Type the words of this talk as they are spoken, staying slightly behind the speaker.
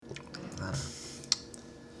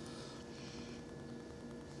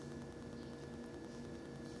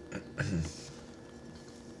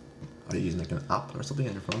Are you using like an app or something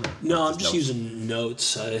on your phone? No, I'm just using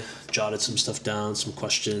notes. I jotted some stuff down, some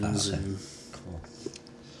questions, okay. and Cool.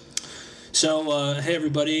 so hey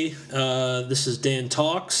everybody, this is Dan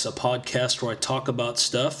Talks, a podcast where I talk about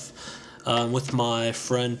stuff with my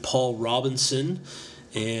friend Paul Robinson,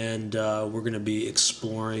 and we're going to be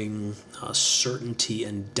exploring certainty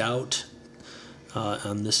and doubt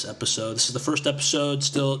on this episode. This is the first episode,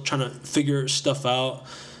 still trying to figure stuff out,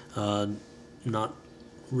 not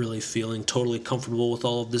really feeling totally comfortable with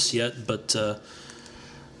all of this yet, but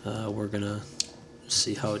we're gonna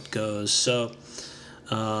see how it goes. So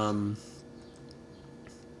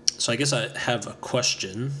I guess I have a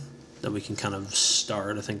question that we can kind of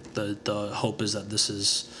start. I think the hope is that this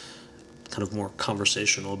is kind of more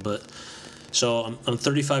conversational, but so I'm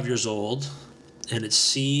 35 years old, and it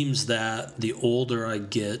seems that the older I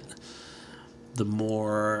get, the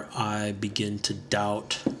more I begin to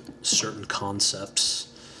doubt certain concepts.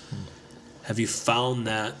 Have you found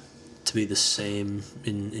that to be the same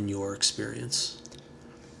in your experience?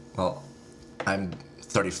 Well, I'm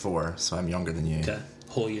 34, so I'm younger than you. Okay,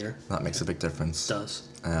 whole year. That makes a big difference. It does.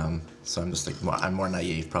 So I'm just like, I'm more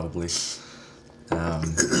naive probably.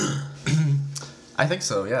 I think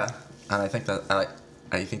so, yeah. And I think that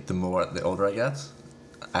I think the older I get,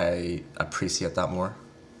 I appreciate that more,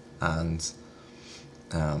 and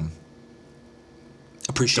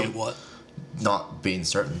appreciate what? Not being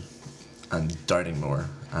certain, and doubting more,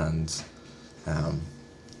 and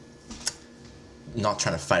not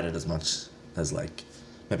trying to fight it as much as like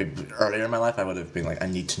maybe earlier in my life I would have been like, I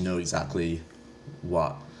need to know exactly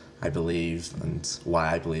what I believe and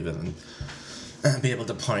why I believe it, and be able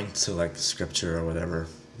to point to like scripture or whatever.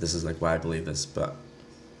 This is like why I believe this, but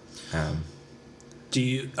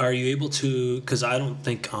are you able to? Because I don't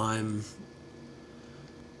think I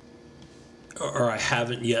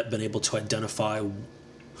haven't yet been able to identify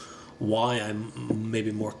why I'm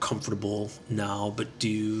maybe more comfortable now, but do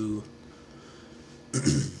you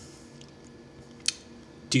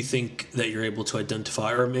think that you're able to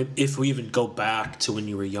identify, or maybe if we even go back to when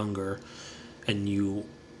you were younger and you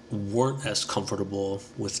weren't as comfortable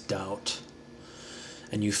with doubt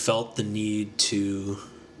and you felt the need to,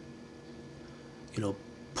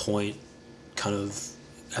 point kind of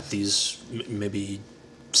at these maybe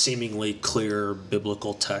seemingly clear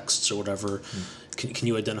biblical texts or whatever, Can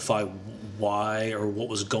you identify why or what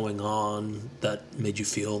was going on that made you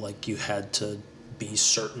feel like you had to be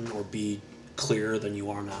certain or be clearer than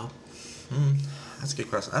you are now? That's a good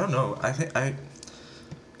question. I don't know. I think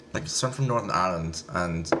so I'm from Northern Ireland,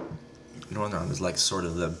 and Northern Ireland is like sort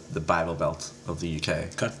of the Bible Belt of the UK.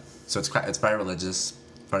 Okay. So it's very religious,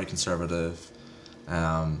 very conservative.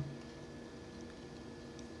 I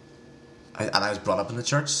was brought up in the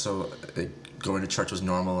church, so going to church was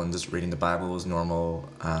normal, and just reading the Bible was normal,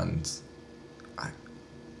 and I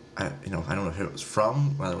don't know who it was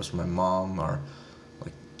from, whether it was from my mom or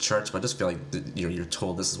like church, but I just feel like you're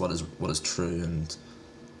told this is what is true, and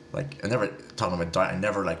like I never talking about doubt. I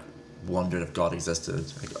never like wondered if God existed.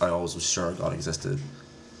 Like I always was sure God existed,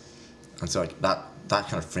 and so like that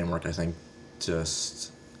kind of framework I think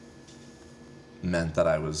just meant that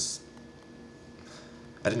I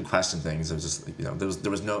didn't question things. It was just like,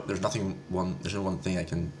 there's no one thing I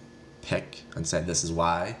can pick and say this is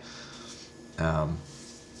why.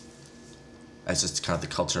 It's just kind of the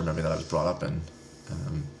culture maybe that I was brought up in,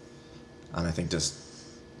 and I think just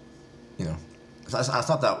it's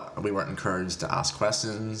not that we weren't encouraged to ask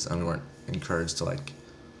questions and we weren't encouraged to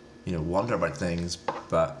wonder about things,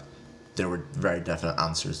 but there were very definite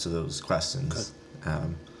answers to those questions.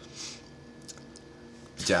 Okay.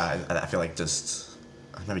 I feel like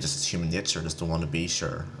maybe just it's human nature just to want to be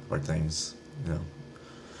sure about things,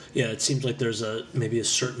 Yeah, it seems like there's maybe a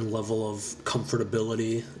certain level of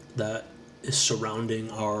comfortability that is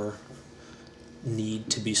surrounding our need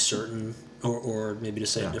to be certain, or maybe to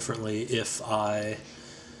say it differently, if I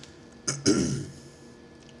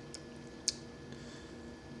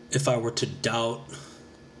were to doubt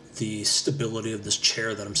the stability of this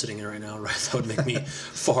chair that I'm sitting in right now, right, that would make me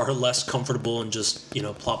far less comfortable and just,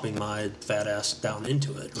 plopping my fat ass down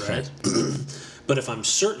into it, right? But if I'm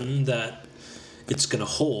certain that it's going to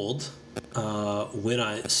hold when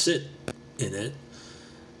I sit in it,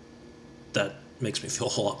 that makes me feel a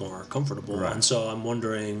whole lot more comfortable. Right. And so I'm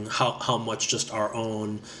wondering how much just our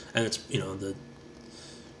own, and it's, the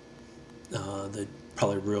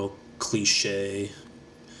probably real cliche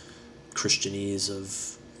Christianese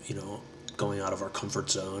of, going out of our comfort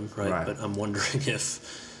zone, right? But I'm wondering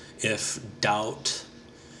if doubt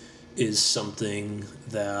is something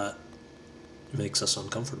that makes us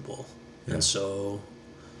uncomfortable. Yeah. And so,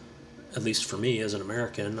 at least for me as an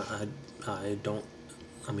American, I don't,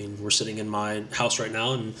 I mean, we're sitting in my house right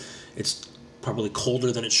now and it's probably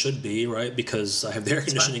colder than it should be, right? Because I have the air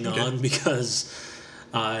conditioning on, because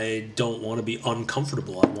I don't want to be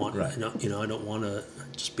uncomfortable. I want, Right. I don't want to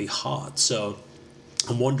just be hot. So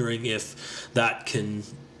I'm wondering if that can,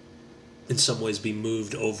 in some ways, be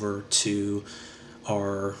moved over to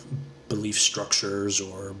our belief structures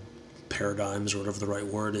or paradigms, or whatever the right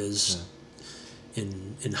word is,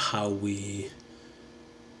 in how we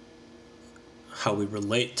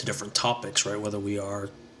relate to different topics, right? Whether we are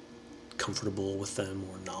comfortable with them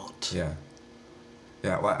or not. Yeah.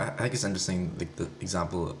 Yeah, well, I think it's interesting, like the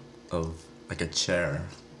example of like a chair,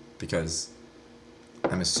 because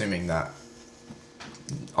I'm assuming that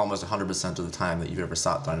almost 100% of the time that you've ever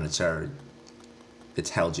sat down in a chair, it's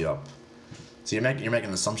held you up. So you're making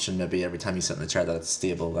an assumption maybe every time you sit in a chair that it's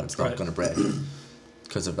stable, that it's not going to break,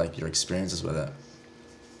 because of like your experiences with it.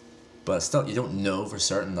 But still, you don't know for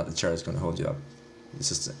certain that the chair is going to hold you up. It's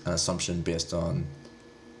just an assumption based on,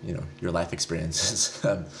 your life experiences.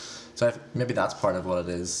 So maybe that's part of what it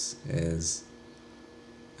is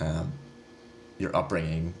your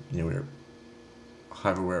upbringing,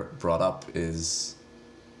 however we're brought up is,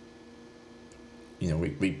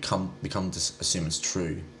 we come to assume it's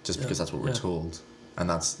true just because that's what we're told. And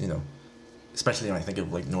that's, especially when I think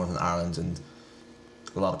of like Northern Ireland, and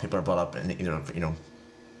a lot of people are brought up in either,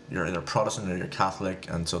 you're either Protestant or you're Catholic,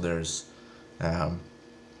 and so there's,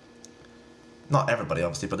 not everybody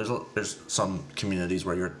obviously, but there's some communities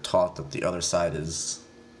where you're taught that the other side is,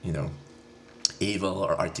 evil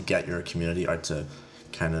or out to get your community, out to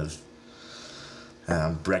kind of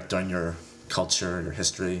break down your culture, your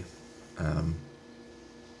history, and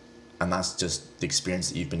that's just the experience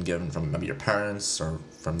that you've been given from maybe your parents or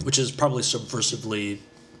from... Which is probably subversively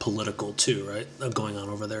political too, right? Going on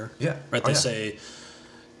over there. Yeah. Right, they say...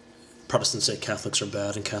 Protestants say Catholics are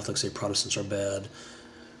bad and Catholics say Protestants are bad.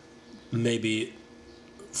 Maybe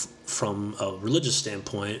from a religious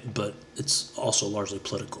standpoint, but it's also largely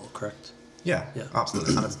political, correct? Yeah,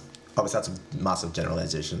 absolutely. And obviously that's a massive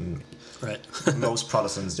generalization. Right. Most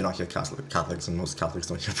Protestants do not hear Catholics, and most Catholics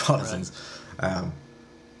don't hear Protestants. Right.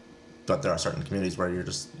 But there are certain communities where you're at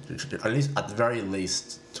the very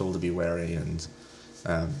least told to be wary, and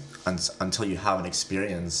until you have an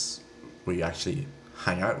experience where you actually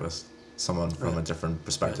hang out with someone from a different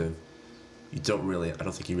perspective, I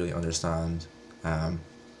don't think you really understand. And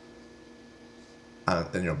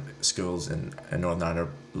schools in Northern Ireland are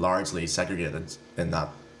largely segregated in that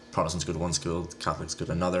Protestants go to one school, Catholics go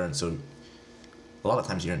to another, and so a lot of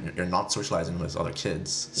times you're not socializing with other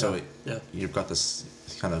kids. So you've got this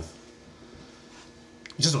kind of...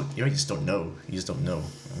 You just don't know. You just don't know.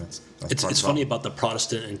 And that's it's funny about the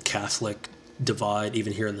Protestant and Catholic divide,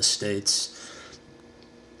 even here in the States.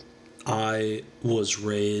 I was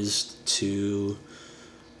raised to,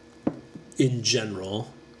 in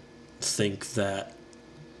general, think that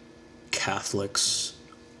Catholics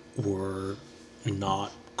were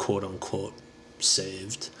not quote unquote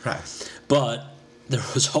saved. Right. But there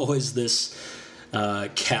was always this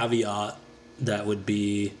caveat that would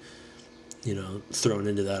be, thrown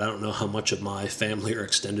into that. I don't know how much of my family or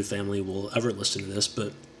extended family will ever listen to this, but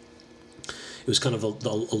it was kind of a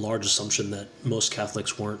large assumption that most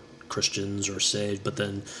Catholics weren't Christians or saved, but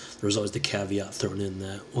then there was always the caveat thrown in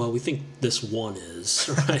that, well, we think this one is,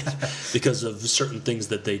 right? Because of certain things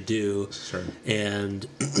that they do. Sure. And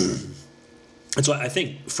so I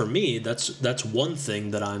think for me, that's one thing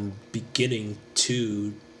that I'm beginning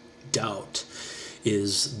to doubt,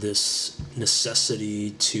 is this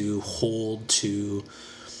necessity to hold to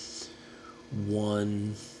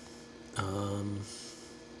one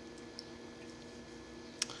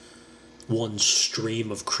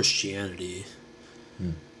stream of Christianity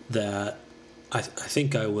that I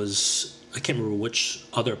think I can't remember which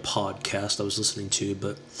other podcast I was listening to,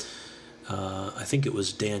 but I think it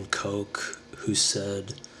was Dan Koch who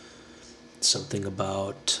said something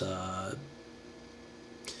about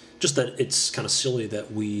just that it's kind of silly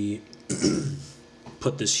that we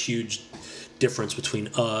put this huge difference between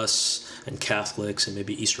us and Catholics and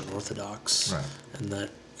maybe Eastern Orthodox, right. And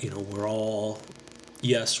that we're all...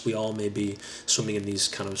 Yes, we all may be swimming in these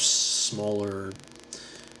kind of smaller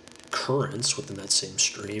currents within that same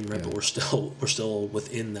stream, right? Yeah. But we're still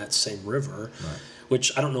within that same river, right.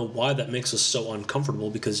 Which I don't know why that makes us so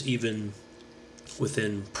uncomfortable, because even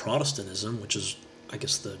within Protestantism, which is, I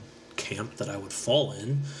guess, the camp that I would fall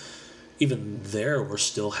in, even there we're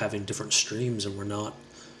still having different streams, and we're not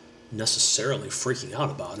necessarily freaking out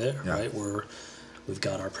about it, right? we've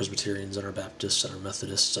got our Presbyterians and our Baptists and our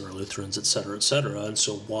Methodists and our Lutherans, et cetera, et cetera. And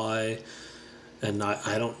so why? And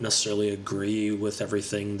I don't necessarily agree with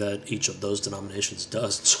everything that each of those denominations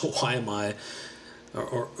does. So why am I,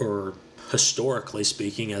 or historically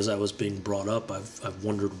speaking, as I was being brought up, I've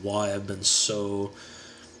wondered why I've been so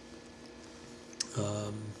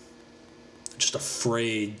just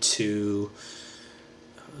afraid to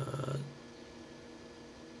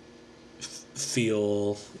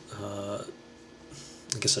feel.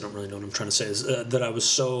 I guess I don't really know what I'm trying to say. Is that I was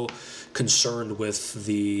so concerned with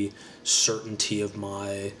the certainty of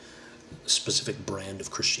my specific brand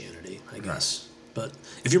of Christianity, I guess. Right. But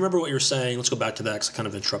if you remember what you were saying, let's go back to that because I kind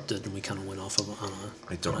of interrupted and we kind of went off on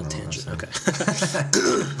a tangent. Okay.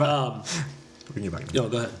 Bring you back. No,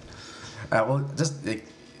 go ahead. Well, just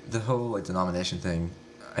the whole denomination thing.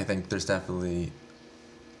 I think there's definitely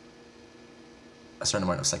a certain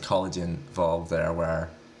amount of psychology involved there, where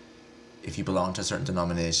if you belong to a certain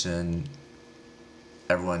denomination,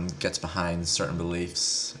 everyone gets behind certain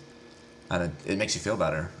beliefs, and it makes you feel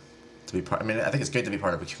better to be part. I mean, I think it's great to be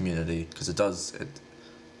part of a community because it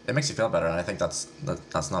makes you feel better, and I think that's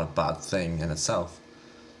not a bad thing in itself.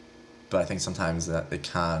 But I think sometimes that it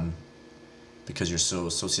can, because you're so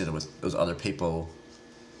associated with those other people,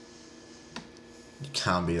 you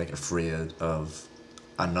can be afraid of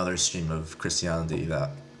another stream of Christianity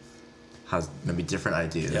that has maybe different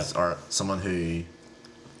ideas, or someone who,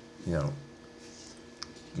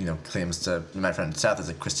 claims to. My friend Seth is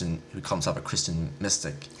a Christian who calls himself a Christian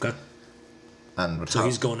mystic. Okay. And so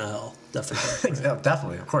he's going to hell, definitely. Right? Yeah,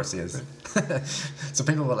 definitely, of course he is. Right. So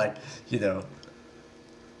people will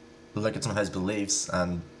look at some of his beliefs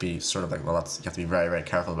and be sort of well, you have to be very, very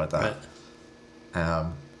careful about that. Right.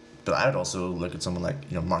 But I would also look at someone like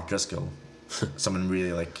Mark Driscoll, someone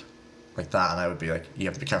really like that, and I would be you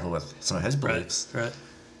have to be careful with some of his beliefs. Right.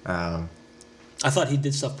 I thought he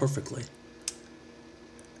did stuff perfectly.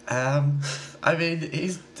 I mean,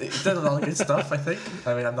 he's done a lot of good stuff. I think.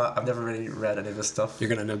 I mean, I've never really read any of his stuff. You're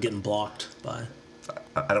gonna end up getting blocked by.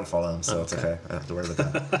 I don't follow him, so it's okay. I don't have to worry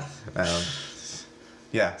about that.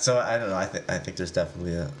 Yeah. So I don't know. I think there's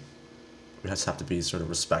definitely we just have to be sort of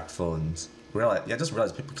respectful and just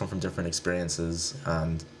realize people come from different experiences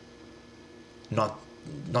and not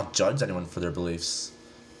judge anyone for their beliefs,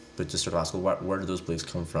 but just sort of ask, well, where do those beliefs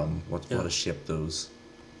come from? What has shaped those?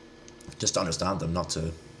 Just to understand them, not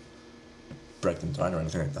to break them down or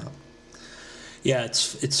anything like that. Yeah,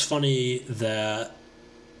 it's funny that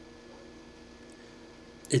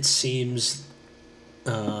it seems.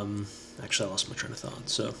 Actually, I lost my train of thought,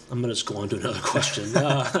 so I'm gonna just go on to another question.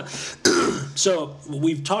 So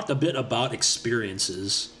we've talked a bit about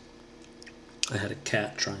experiences. I had a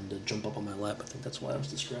cat trying to jump up on my lap. I think that's why I was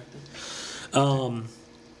distracted.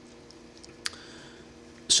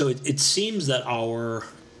 So it seems that our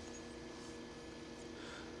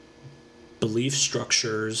belief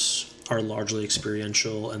structures are largely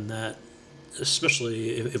experiential, and that,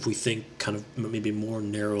 especially if we think kind of maybe more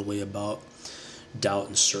narrowly about doubt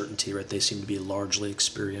and certainty, right? They seem to be largely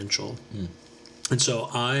experiential. Mm. And so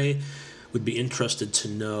I would be interested to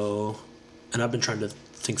know, and I've been trying to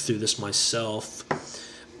think through this myself,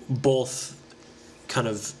 both kind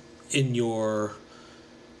of in your,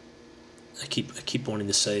 I keep wanting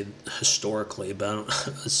to say historically, but I don't,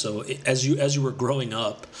 so as you were growing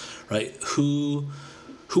up, right, who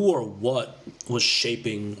or what was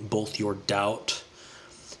shaping both your doubt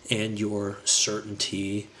and your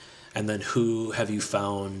certainty, and then who have you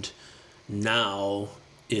found now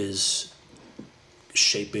is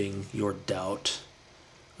shaping your doubt,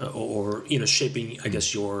 or shaping, I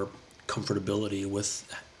guess, your comfortability with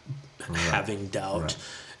having doubt, right.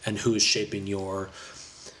 And who is shaping your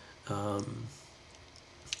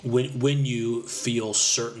when you feel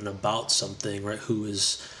certain about something, right?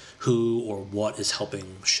 Who or what is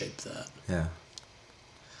helping shape that?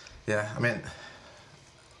 Yeah. I mean,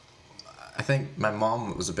 I think my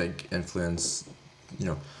mom was a big influence.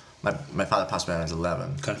 My father passed away when I was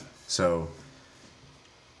 11. Okay. So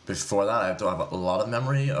before that, I don't have a lot of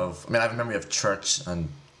memory of. I mean, I have a memory of church and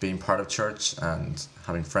being part of church and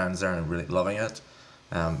having friends there and really loving it.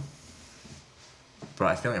 But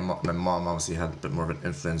I feel like my mom obviously had a bit more of an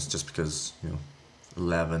influence just because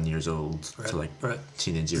 11 years old to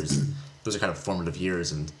teenage years. Those are kind of formative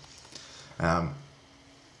years, and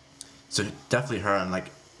so definitely her, and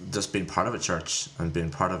just being part of a church and being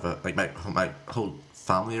part of my whole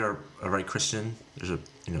family are very Christian. There's a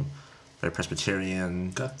very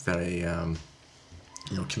Presbyterian, very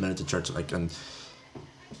committed to church, and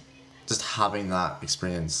just having that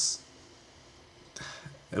experience.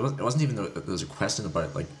 It wasn't even that there was a question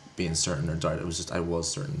about being certain or doubt. It was just I was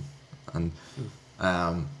certain, and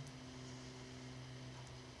And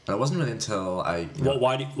it wasn't really until I. You know,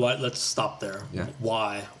 Why? Let's stop there. Yeah.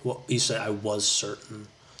 Why? What you say? I was certain.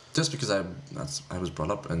 just because I was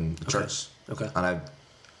brought up in the church. Okay. And I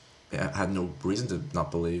had no reason to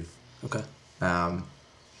not believe. Okay.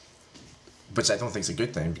 Which I don't think is a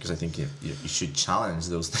good thing, because I think you should challenge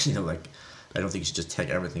those things. You know, like, I don't think you should just take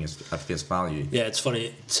everything at face value. Yeah, it's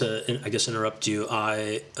funny to, I guess, interrupt you.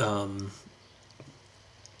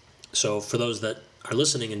 So for those that are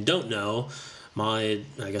listening and don't know, my,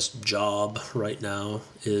 I guess, job right now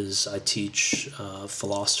is I teach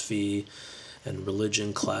philosophy and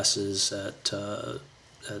religion classes at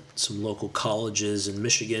some local colleges in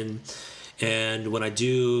Michigan. And when I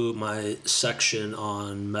do my section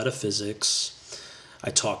on metaphysics, I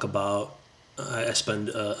spend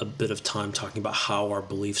a bit of time talking about how our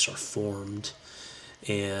beliefs are formed,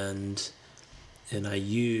 and I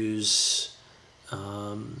use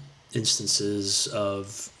instances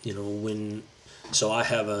of, when. So I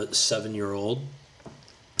have a 7-year-old,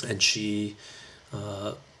 and she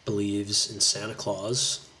believes in Santa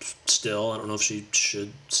Claus. Still, I don't know if she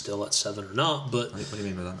should still at 7 or not, but What do you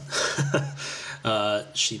mean by that?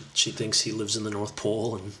 she thinks he lives in the North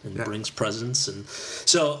Pole and Yeah. brings presents, and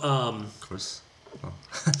so Of course. Oh.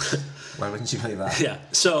 Why wouldn't you believe that? yeah.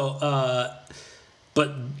 So,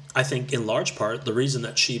 but I think in large part the reason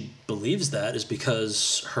that she believes that is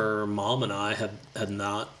because her mom and I had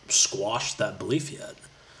not squashed that belief yet,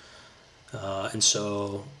 and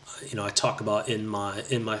so I talk about in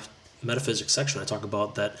my metaphysics section, I talk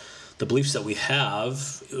about that the beliefs that we have,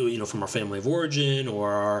 from our family of origin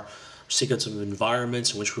or our sequence of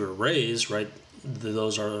environments in which we were raised, right?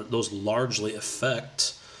 Those largely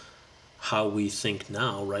affect how we think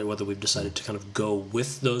now, right? Whether we've decided to kind of go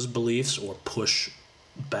with those beliefs or push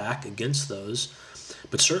back against those.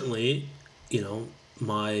 But certainly,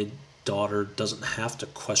 my daughter doesn't have to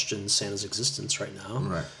question Santa's existence right now,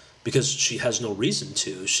 Right. because she has no reason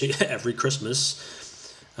to. Every Christmas,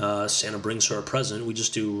 Santa brings her a present. We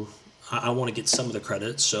just do. I want to get some of the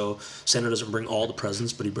credit, so Santa doesn't bring all the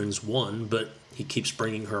presents, but he brings one. But he keeps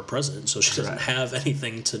bringing her a present, so she doesn't Right. have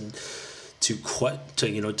anything to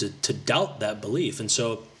doubt that belief. And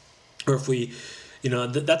so, or if we,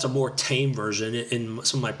 that's a more tame version. In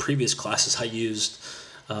some of my previous classes, I used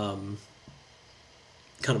kind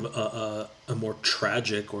of a more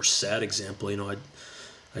tragic or sad example.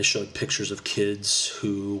 I showed pictures of kids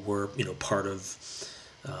who were, part of,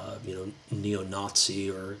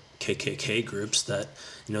 neo-Nazi or KKK groups that,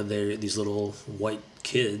 they're these little white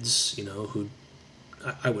kids, who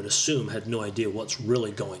I would assume had no idea what's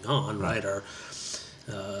really going on, right? Are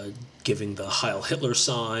giving the Heil Hitler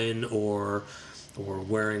sign or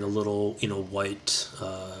wearing a little, white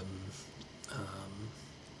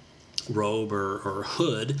robe or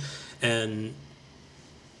hood, and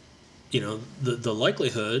the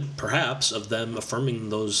likelihood perhaps of them affirming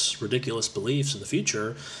those ridiculous beliefs in the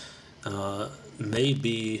future may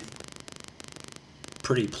be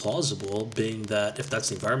pretty plausible, being that if that's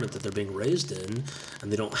the environment that they're being raised in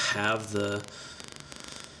and they don't have the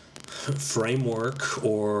framework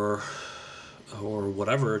or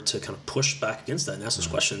whatever to kind of push back against that and ask those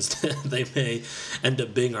questions, they may end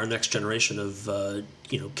up being our next generation of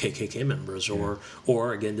KKK members, or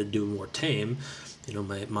again, to do more tame,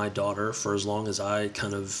 my daughter, for as long as I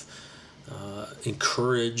kind of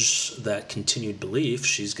encourage that continued belief,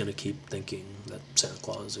 she's going to keep thinking that Santa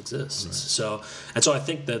Claus exists. Right. So I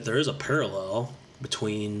think that there is a parallel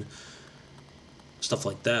between stuff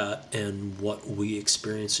like that and what we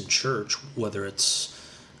experience in church, whether it's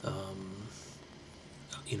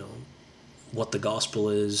what the gospel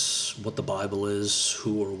is, what the Bible is,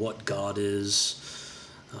 who or what God is,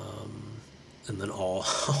 and then all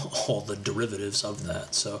the derivatives of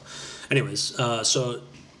that. So, anyways, so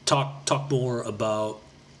talk more about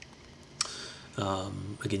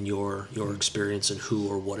again your experience and who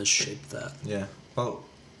or what has shaped that. Yeah. Well,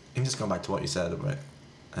 even just going back to what you said about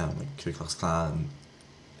like Ku Klux Klan,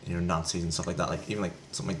 Nazis and stuff like that. Like even like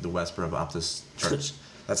something like the Westboro Baptist Church.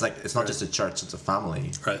 That's like, it's not just a church; it's a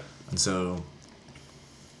family. Right. And so,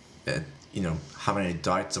 having any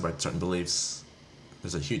doubts about certain beliefs,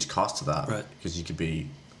 there's a huge cost to that. Right. Because you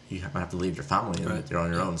might have to leave your family and you're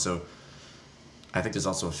on your own. So, I think there's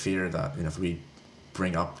also a fear that if we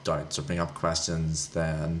bring up doubts or bring up questions,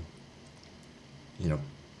 then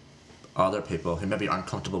other people who maybe aren't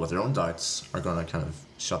comfortable with their own doubts are going to kind of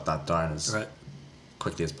shut that down as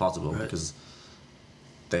quickly as possible because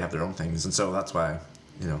they have their own things. And so that's why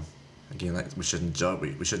again, like, we shouldn't judge.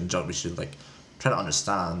 We shouldn't judge. We should like try to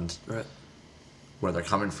understand where they're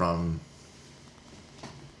coming from,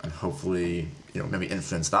 and hopefully maybe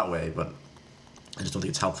influence that way. But I just don't think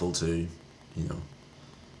it's helpful to, you know,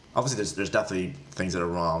 obviously there's definitely things that are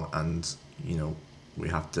wrong, and you know we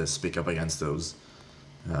have to speak up against those.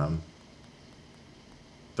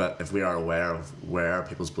 But if we are aware of where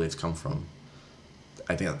people's beliefs come from,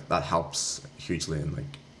 I think that helps hugely in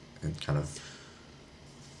kind of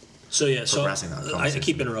So yeah, so progressing that I conversation.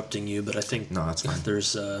 keep interrupting you, but I think No, that's fine.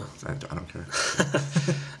 there's I don't care.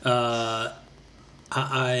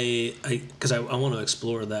 I because I want to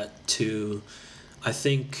explore that too. I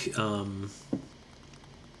think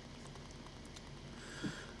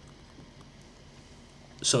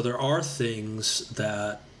so there are things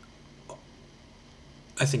that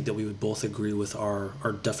I think that we would both agree with are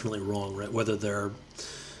definitely wrong, right? Whether they're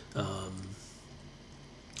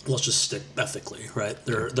let's just stick ethically, right?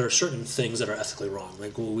 There are certain things that are ethically wrong.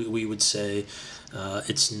 Like we would say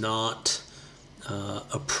it's not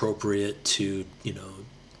appropriate to, you know,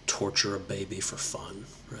 torture a baby for fun,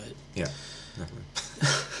 right? Yeah, definitely.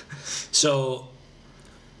 So,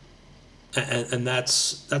 and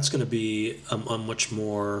that's going to be a much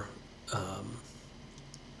more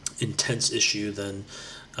intense issue than,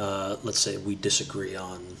 let's say, we disagree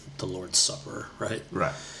on the Lord's Supper, right?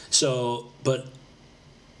 Right. So, but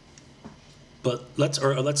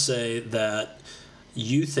let's say that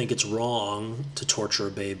you think it's wrong to torture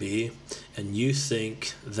a baby, and you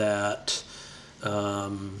think that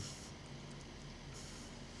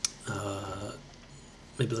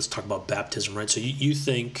maybe let's talk about baptism, right? So you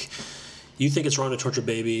think it's wrong to torture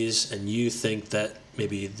babies, and you think that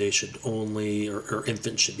maybe they should only or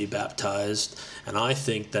infants should be baptized, and I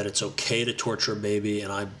think that it's okay to torture a baby,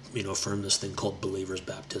 and I affirm this thing called believer's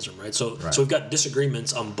baptism, right? So we've got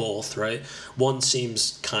disagreements on both, right? One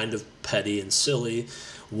seems kind of petty and silly.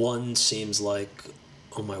 One seems like,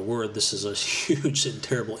 oh my word, this is a huge and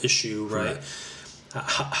terrible issue, right?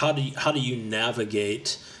 How do you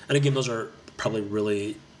navigate? And again, those are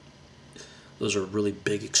really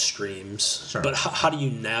big extremes. Sure. But how do you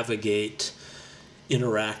navigate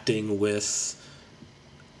interacting with,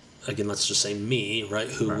 again, let's just say me, right?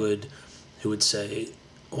 Who would say,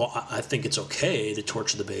 well, I think it's okay to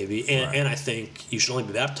torture the baby, and I think you should only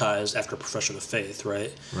be baptized after a profession of faith,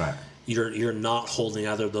 right? Right. You're not holding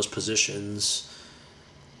either of those positions.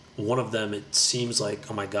 One of them, it seems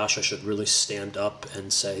like, oh my gosh, I should really stand up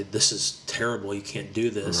and say, this is terrible, you can't do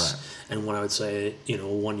this. Right. And when I would say,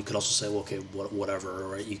 one, you could also say, well, okay, whatever,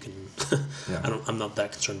 right? You can. Yeah. I'm not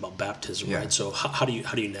that concerned about baptism, Yeah. right? So how do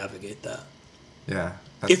you navigate that? Yeah.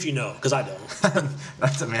 If you know, because I don't.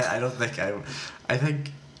 I don't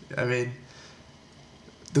think I mean,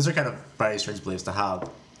 those are kind of very strange beliefs to have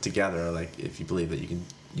together. Like, if you believe that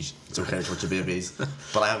it's okay to torture babies,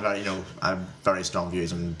 but I have very strong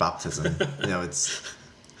views on baptism.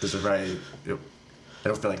 There's a very, I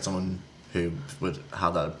don't feel like someone who would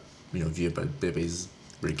have that, view about babies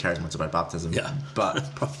really cares much about baptism. Yeah.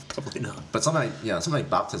 But Probably not. But something like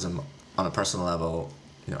baptism on a personal level,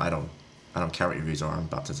 I don't care what your views are on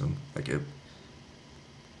baptism. Like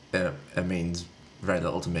it means very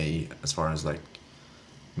little to me as far as like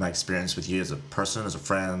my experience with you as a person, as a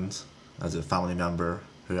friend, as a family member,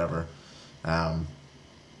 whoever. But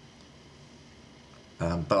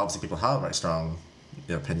obviously people have very strong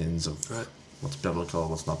opinions of what's biblical,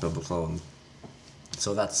 what's not biblical, and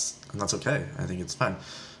so that's okay. I think it's fine.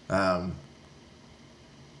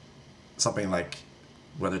 Something like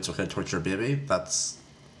whether it's okay to torture a baby,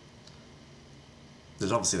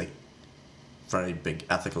 there's obviously like very big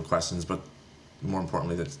ethical questions, but more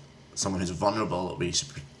importantly that someone who's vulnerable that we should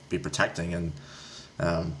be protecting, and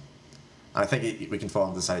I think we can fall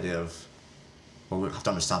into this idea of, well, we have to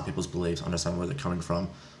understand people's beliefs, understand where they're coming from,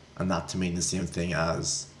 and that to mean the same thing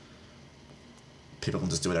as people can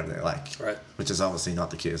just do whatever they like, Right. which is obviously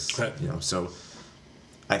not the case. Right. So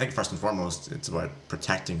I think first and foremost it's about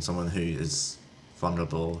protecting someone who is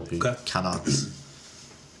vulnerable, who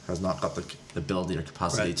has not got the ability or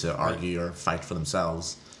capacity to argue or fight for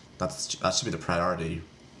themselves. That should be the priority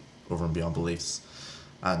over and beyond beliefs.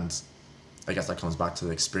 And I guess that comes back to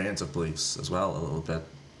the experience of beliefs as well a little bit.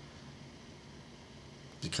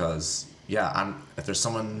 Because, if there's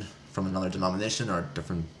someone from another denomination or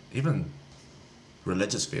different, even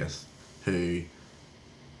religious faith, who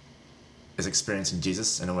is experiencing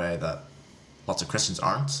Jesus in a way that lots of Christians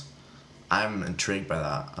aren't, I'm intrigued by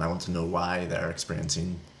that, and I want to know why they're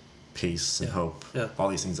experiencing peace and hope, all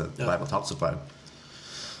these things that the Bible talks about.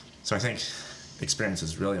 So I think experience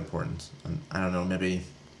is really important, and I don't know, maybe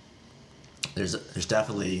there's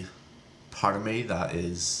definitely part of me that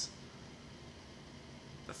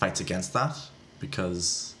fights against that,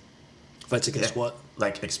 because Fights against what?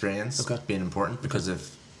 Like experience being important, because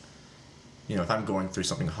if I'm going through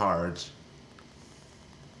something hard,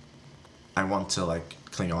 I want to like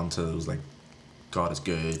cling on to those, like, God is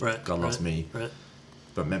good, Right. God loves me. Right.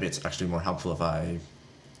 But maybe it's actually more helpful if I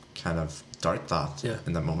kind of doubt that Yeah.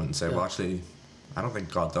 in that moment and say, Yeah. well, actually, I don't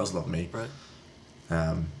think God does love me. Right.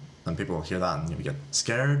 And people will hear that and you get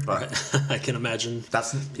scared, but Right. I can imagine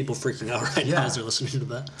that's people freaking out right Yeah. now as they're listening to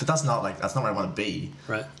that. But that's not where I want to be.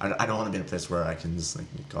 Right. I don't want to be in a place where I can just, like,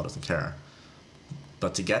 God doesn't care.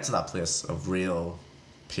 But to get to that place of real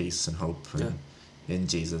peace and hope in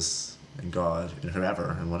Jesus, in God, in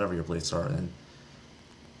whoever, and whatever your beliefs are, and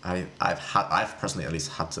I've personally at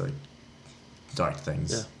least had to, like, doubt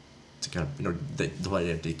things. Yeah. To kind of, the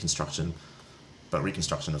way of deconstruction, but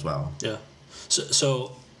reconstruction as well. Yeah.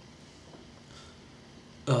 So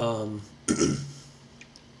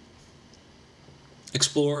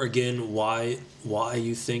explore again why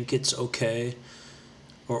you think it's okay,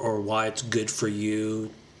 or why it's good for you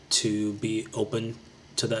to be open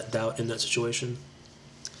to that doubt in that situation.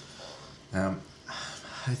 I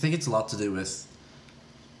think it's a lot to do with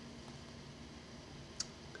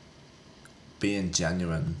being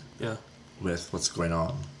genuine Yeah. with what's going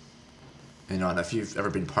on. And if you've ever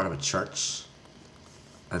been part of a church,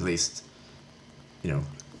 at least,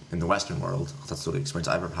 in the Western world, that's the only experience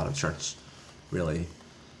I've ever had of church, really.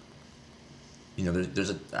 I think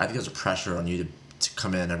there's a pressure on you to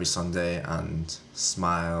come in every Sunday and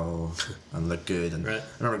smile and look good. And Right.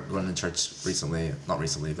 I remember going to church not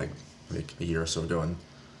recently, like a year or so ago, and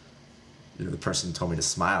the person told me to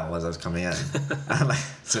smile as I was coming in. And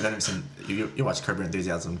so then you watch Curb Your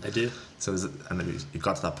Enthusiasm. I do. So and then you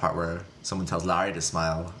got to that part where someone tells Larry to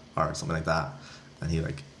smile or something like that, and he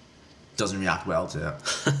doesn't react well to it.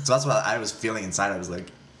 So that's what I was feeling inside. I was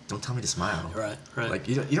like, don't tell me to smile. Right. Like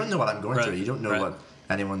you don't know what I'm going through. You don't know Right. what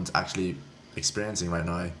anyone's actually experiencing right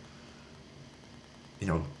now.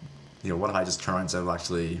 What if I just turn around and say, well,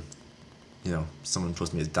 actually, someone close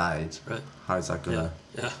to me has died. Right. How's that gonna?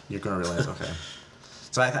 Yeah. You're gonna realize, okay.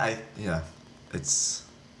 So it's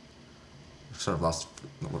sort of lost.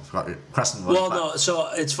 Forgot your question. Well, no. So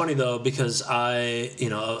it's funny though, because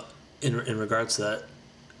in regards to that,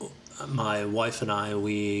 my wife and I,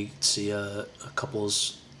 we see a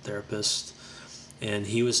couples therapist, and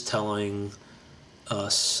he was telling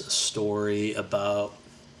us a story about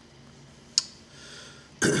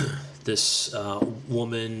this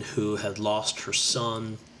woman who had lost her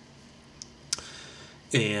son,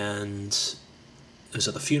 and it was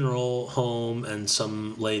at the funeral home, and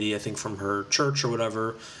some lady, I think from her church or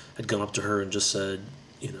whatever, had gone up to her and just said,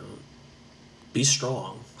 be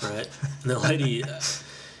strong, right? And the lady,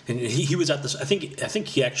 and he was at this. I think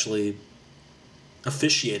he actually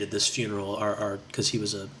officiated this funeral, because he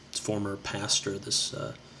was a former pastor. This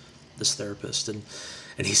therapist, and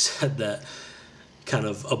he said that kind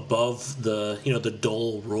of above the the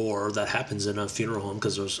dull roar that happens in a funeral home,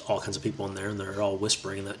 because there's all kinds of people in there and they're all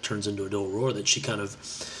whispering, and that turns into a dull roar, that she kind of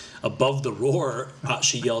above the roar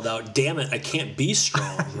she yelled out, "Damn it, I can't be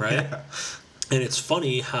strong," right? Yeah. And it's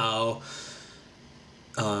funny how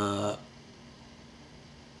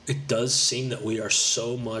it does seem that we are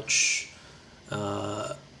so much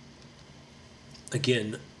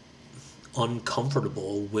again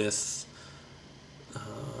uncomfortable with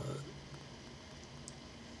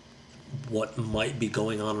what might be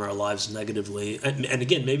going on in our lives negatively, and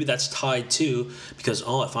again, maybe that's tied to, because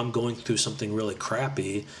if I'm going through something really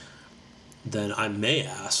crappy, then I may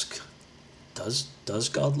ask, does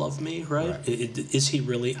God love me, right? Is he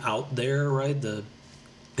really out there, right?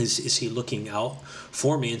 Is he looking out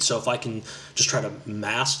for me? And so if I can just try to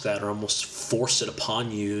mask that or almost force it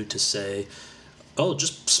upon you to say, oh,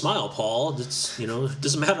 just smile, Paul, it's it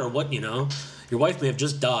doesn't matter what, your wife may have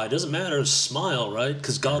just died. It doesn't matter. Smile, right?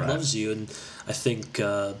 Because God loves you. And I think,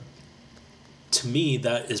 to me,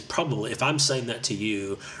 that is probably, if I'm saying that to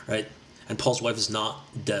you, right, and Paul's wife is not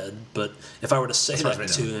dead, but if I were to say that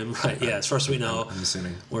to him, right, yeah, as far as we know, I'm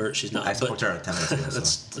assuming. Where she's not. I spoke to her 10 minutes ago.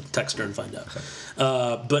 Let's text her and find out.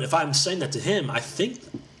 Okay. But if I'm saying that to him, I think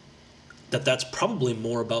that that's probably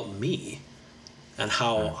more about me and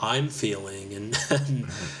how I'm feeling and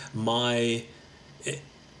my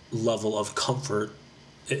level of comfort.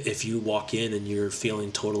 If you walk in and you're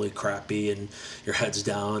feeling totally crappy and your head's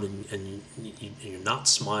down and you're not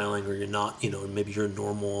smiling, or you're not, maybe your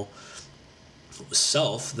normal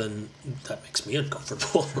self, then that makes me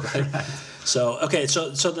uncomfortable, right? So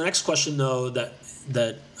the next question though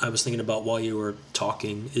that I was thinking about while you were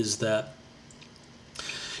talking is that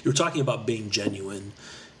you were talking about being genuine,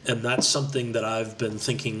 and that's something that I've been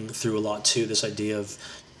thinking through a lot too, this idea of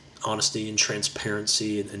honesty and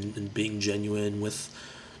transparency and being genuine with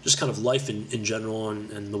just kind of life in general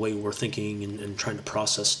and the way we're thinking and trying to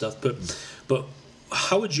process stuff. But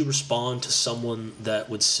how would you respond to someone that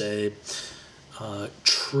would say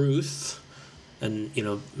truth, and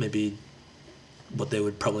maybe what they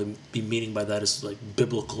would probably be meaning by that is like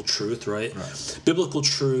biblical truth, right? Biblical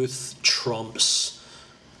truth trumps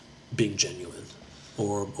being genuine,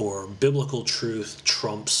 or biblical truth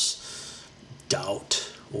trumps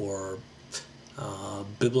doubt, or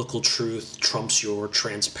biblical truth trumps your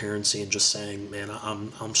transparency and just saying, man,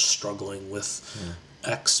 I'm struggling with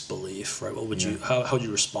X belief, right? What would you how would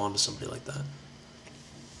you respond to somebody like that?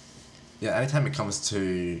 Yeah, anytime it comes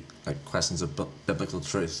to like questions of biblical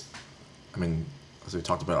truth, I mean, as we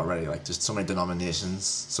talked about already, like there's so many denominations.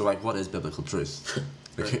 So like, what is biblical truth? Like,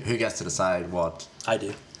 Right. who gets to decide what? I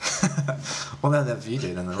do. Well, then if you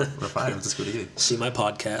do, then we're fine. We'll just go to you. See my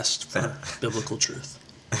podcast for biblical truth.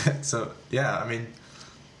 So yeah, I mean,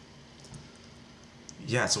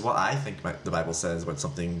 yeah. So what I think the Bible says about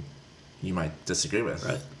something, you might disagree with,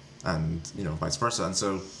 Right. and vice versa. And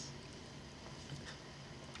so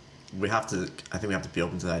I think we have to be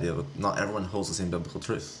open to the idea that not everyone holds the same biblical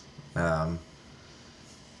truth. But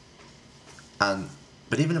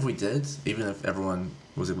even if we did, even if everyone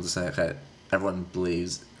was able to say, okay, everyone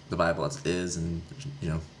believes the Bible as it is, and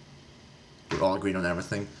we're all agreed on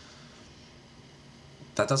everything,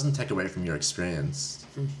 that doesn't take away from your experience.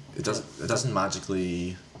 It doesn't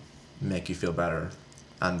magically make you feel better,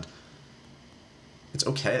 and it's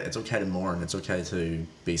okay. It's okay to mourn. It's okay to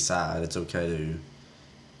be sad. It's okay to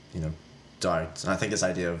doubt. And I think this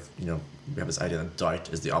idea of we have this idea that doubt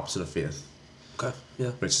is the opposite of faith, Okay.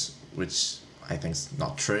 Yeah. which I think is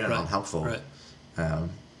not true and not helpful. Right.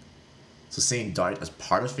 So seeing doubt as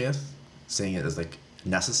part of faith, seeing it as like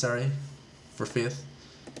necessary for faith,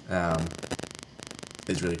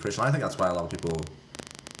 is really crucial. And I think that's why a lot of people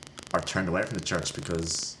are turned away from the church,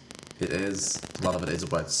 because a lot of it is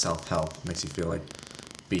about self-help. Makes you feel like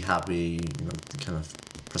be happy, the kind of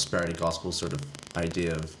prosperity gospel sort of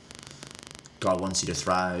idea of God wants you to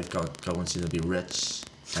thrive, God wants you to be rich.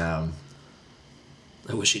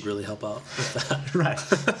 I wish he'd really help out with that. Right.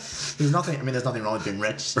 There's nothing wrong with being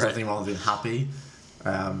rich. There's nothing wrong with being happy.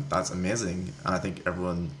 That's amazing. And I think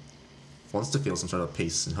everyone wants to feel some sort of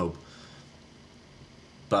peace and hope.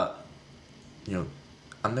 But, when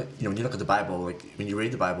you look at the Bible, like when you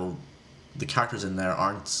read the Bible, the characters in there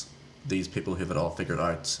aren't these people who have it all figured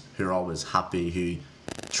out, who are always happy, who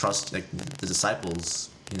trust, like the disciples,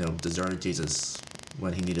 deserted Jesus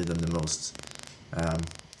when he needed them the most.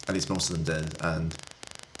 At least most of them did. And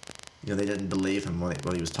they didn't believe him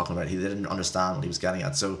what he was talking about. They didn't understand what he was getting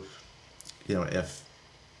at. So, if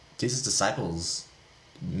Jesus' disciples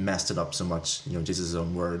messed it up so much, Jesus'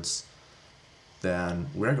 own words, then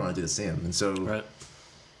we're going to do the same. And so, Right.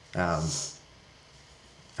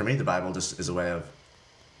 For me, the Bible just is a way of,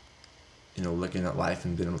 looking at life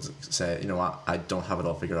and being able to say, I don't have it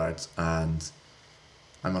all figured out, and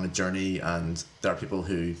I'm on a journey, and there are people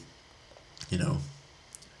who,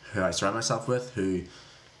 who I surround myself with, who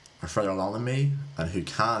are further along than me, and who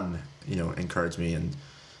can, encourage me. And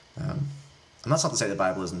that's not to say the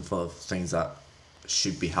Bible isn't full of things that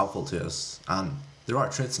should be helpful to us, and there are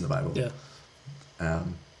truths in the Bible. Yeah.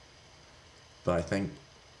 But I think,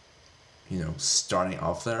 starting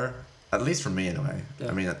off there, at least for me anyway. Yeah.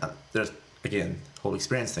 I mean, there's again whole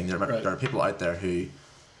experience thing. There are people out there who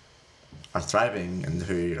are thriving and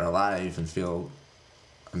who are alive and feel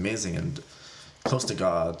amazing and close to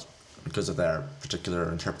God because of their particular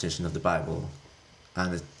interpretation of the Bible,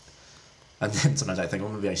 and then sometimes I think,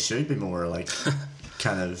 well, maybe I should be more like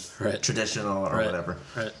kind of traditional or whatever.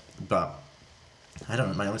 Right. But I don't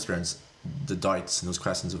know. In my own experience, the doubts and those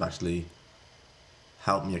questions have actually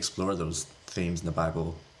helped me explore those themes in the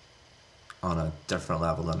Bible on a different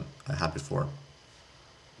level than I had before.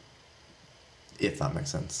 If that makes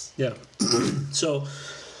sense. Yeah. So,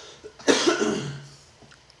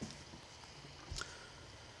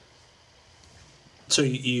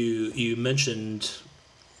 you mentioned,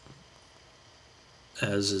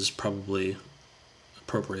 as is probably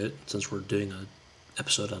appropriate since we're doing a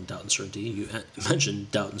episode on doubt and certainty, you mentioned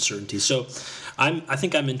doubt and certainty. So I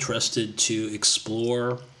think I'm interested to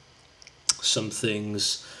explore some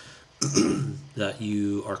things that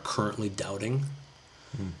you are currently doubting,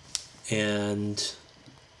 and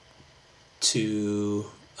to,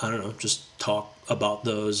 I don't know, just talk about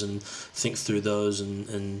those and think through those,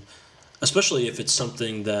 and especially if it's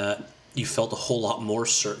something that you felt a whole lot more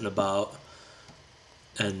certain about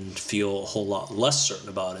and feel a whole lot less certain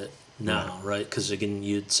about it now, right? Because again,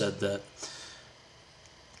 you'd said that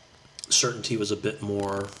certainty was a bit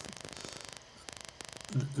more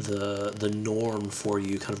the norm for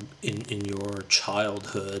you kind of in your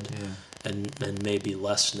childhood, and maybe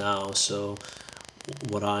less now. So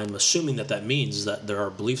what I'm assuming that means is that there are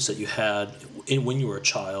beliefs that you had when you were a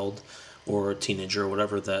child or a teenager or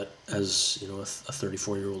whatever, that as a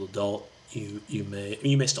 34-year-old adult, you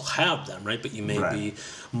may still have them, right? But you may Right. be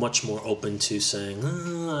much more open to saying,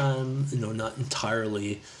 I'm not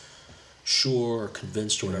entirely sure or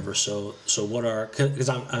convinced or whatever. So what are, because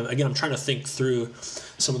I'm trying to think through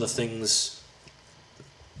some of the things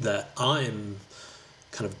that I'm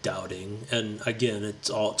kind of doubting, and again, it's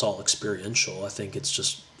all experiential. I think it's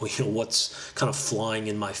just what's kind of flying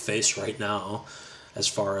in my face right now, as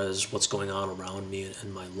far as what's going on around me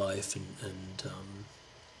in my life, and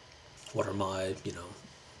what are my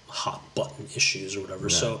hot button issues or whatever.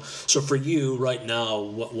 Yeah. So for you right now,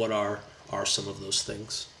 what are some of those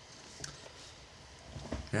things?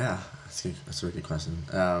 Yeah, that's a really good question.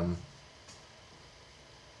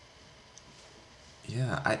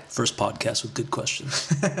 First podcast with good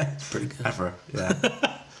questions. It's pretty good. Ever, yeah.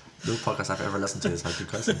 No podcast I've ever listened to has had good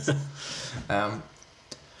questions.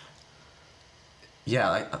 Yeah,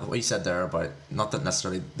 like what you said there about, not that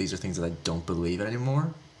necessarily these are things that I don't believe in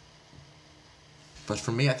anymore, but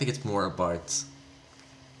for me, I think it's more about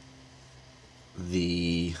what's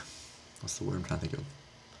the word I'm trying to think of?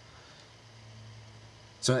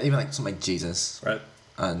 So even like something like Jesus, Right.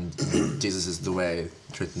 and Jesus is the way,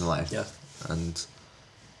 the truth, and the life. Yeah. And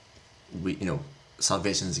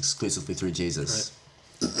salvation is exclusively through Jesus.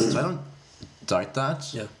 Right. So I don't doubt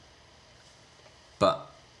that. Yeah.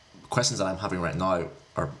 But questions that I'm having right now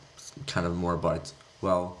are kind of more about,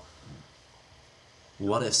 well,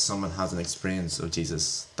 what if someone has an experience of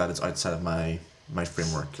Jesus that is outside of my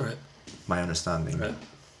framework, Right. my understanding? Right.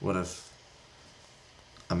 What if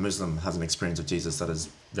a Muslim has an experience of Jesus that is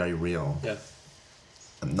very real? Yeah.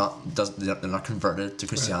 And they're not converted to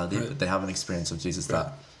Christianity, Right. but they have an experience of Jesus Right.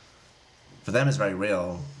 that for them is very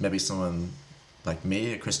real. Maybe someone like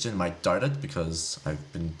me, a Christian, might doubt it because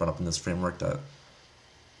I've been brought up in this framework that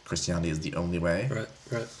Christianity is the only way. Right.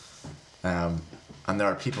 Right. And there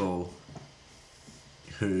are people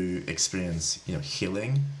who experience,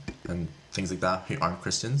 healing and things like that who aren't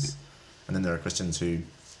Christians, and then there are Christians who,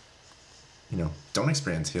 don't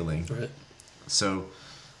experience healing. Right. So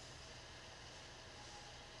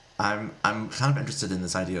I'm kind of interested in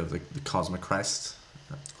this idea of the cosmic Christ.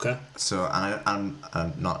 Okay. So, and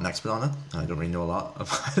I'm not an expert on it, and I don't really know a lot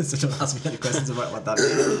about it, so don't ask me any questions about what that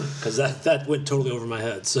means. Because that went totally over my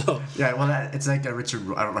head. So Yeah, well, it's like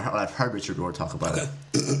I've heard Richard Rohr talk about it.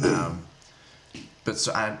 But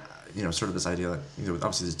so I'm, sort of this idea that,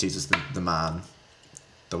 obviously there's Jesus, the man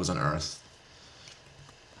that was on earth,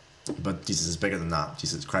 but Jesus is bigger than that.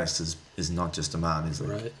 Jesus Christ is not just a man, he's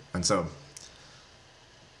like, right. And so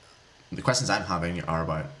the questions I'm having are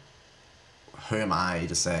about, who am I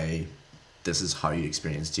to say this is how you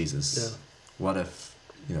experience Jesus? Yeah. What if,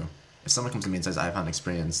 if someone comes to me and says, I've had an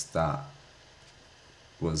experience that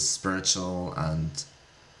was spiritual and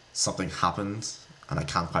something happened and I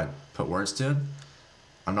can't quite put words to it,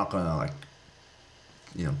 I'm not going to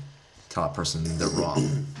tell that person they're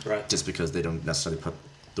wrong. Right. Just because they don't necessarily put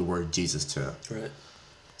the word Jesus to it. Right.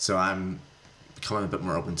 So I'm becoming a bit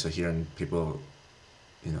more open to hearing people,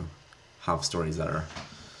 have stories that are,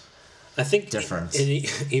 I think different.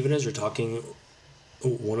 Even as you're talking,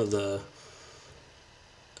 one of the,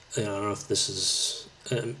 I don't know if this is,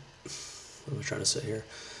 what am I trying to say here,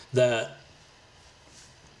 that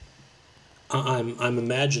I'm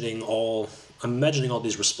imagining all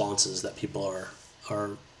these responses that people are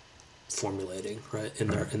formulating, right,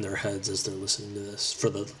 in their heads as they're listening to this, for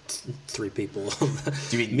the three people,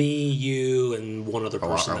 me, you, and one other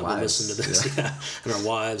person that will listen to this, yeah, and our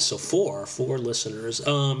wives, so four listeners.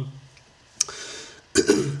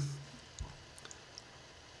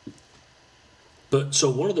 But so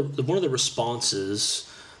one of the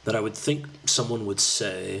responses that I would think someone would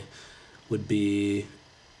say would be,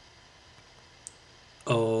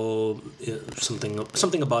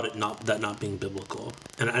 something about it not being biblical,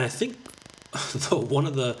 and I think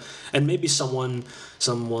though and maybe someone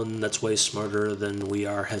that's way smarter than we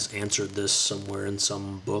are has answered this somewhere in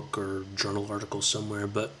some book or journal article somewhere,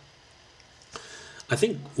 but I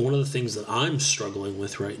think one of the things that I'm struggling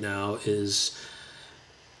with right now is,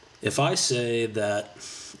 if I say that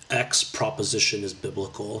X proposition is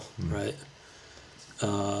biblical, right?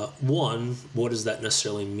 One, what does that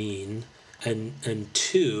necessarily mean? And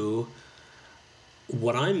two,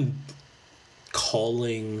 what I'm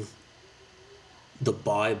calling the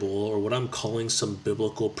Bible, or what I'm calling some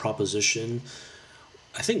biblical proposition,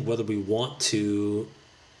 I think whether we want to,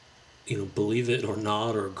 believe it or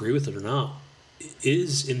not, or agree with it or not,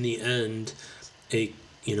 is in the end a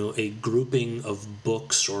grouping of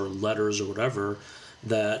books or letters or whatever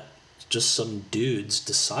that just some dudes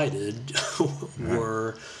decided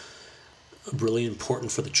were really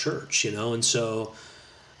important for the church, and so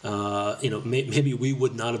maybe we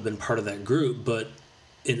would not have been part of that group, but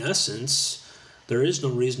in essence, there is no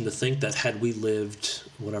reason to think that had we lived,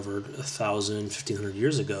 1,000, 1,500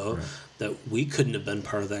 years ago, Right. that we couldn't have been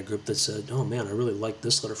part of that group that said, oh man, I really like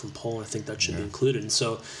this letter from Paul and I think that should be included. And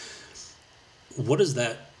so what is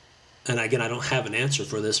that? And again, I don't have an answer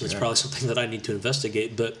for this, and it's probably something that I need to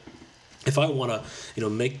investigate, but if I want to,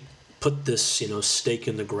 put this, stake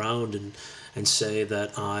in the ground and say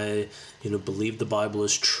that I, believe the Bible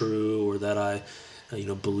is true, or that I,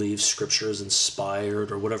 believe Scripture is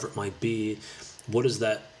inspired, or whatever it might be, what does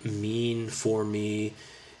that mean for me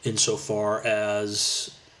insofar as,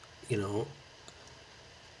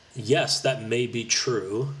 yes, that may be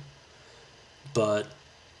true, but,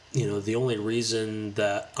 the only reason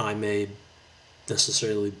that I may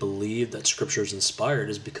necessarily believe that Scripture is inspired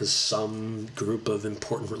is because some group of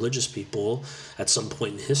important religious people at some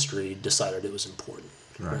point in history decided it was important,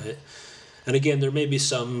 right? And again, there may be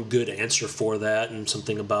some good answer for that, and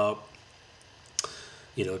something about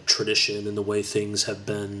tradition and the way things have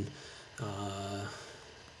been.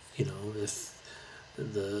 If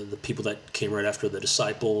the people that came right after the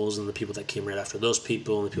disciples, and the people that came right after those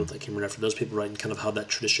people, and the people that came right after those people, right, and kind of how that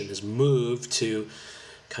tradition has moved to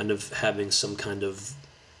kind of having some kind of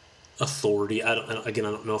authority. I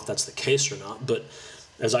don't know if that's the case or not, but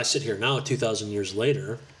as I sit here now, 2,000 years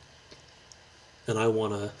later, and I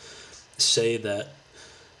want to say that,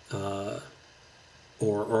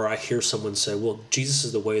 or I hear someone say, well, Jesus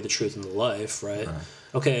is the way, the truth, and the life, right?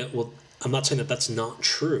 Okay, well, I'm not saying that that's not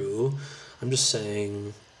true. I'm just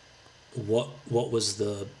saying, what was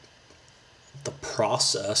the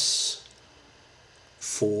process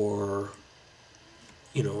for,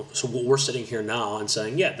 so we're sitting here now and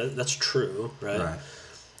saying, yeah, that's true, right?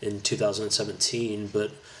 In 2017,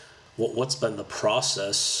 but what's been the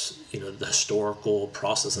process, the historical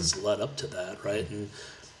process that's led up to that, right? And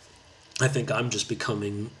I think I'm just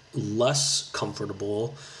becoming less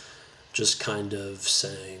comfortable just kind of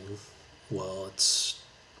saying, well, it's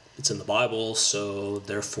in the Bible, so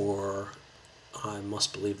therefore I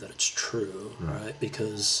must believe that it's true, right?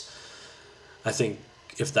 Because I think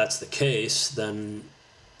if that's the case, then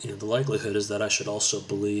the likelihood is that I should also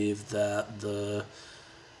believe that the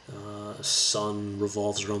sun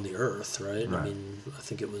revolves around the earth, right? I mean, I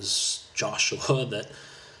think it was Joshua that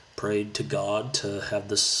prayed to God to have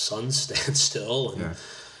the sun stand still, and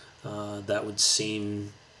that would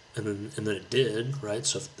seem, and then it did, right?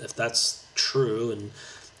 So if that's true, and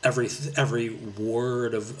every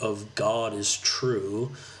word of God is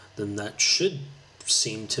true, then that should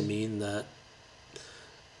seem to mean that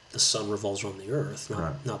the sun revolves around the earth,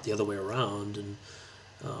 not the other way around.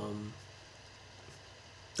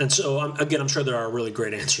 And so I'm sure there are really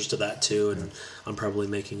great answers to that too, and I'm probably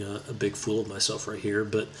making a big fool of myself right here.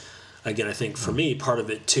 But again, I think for me, part of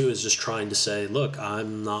it too is just trying to say, look,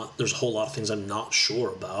 there's a whole lot of things I'm not sure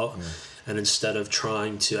about, and instead of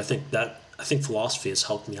trying to, I think philosophy has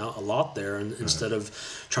helped me out a lot there. And instead of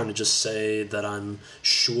trying to just say that I'm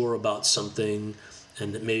sure about something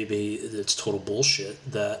and that maybe it's total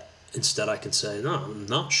bullshit, that instead I can say, no, I'm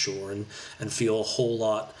not sure, and feel a whole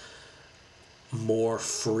lot more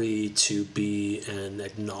free to be an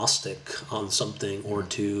agnostic on something, or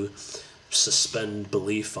to suspend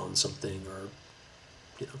belief on something, or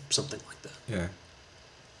something like that. Yeah.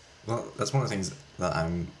 Well, that's one of the things that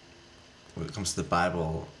when it comes to the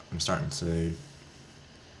Bible, I'm starting to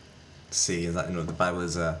see is that the Bible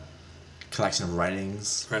is a collection of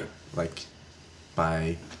writings, right? Like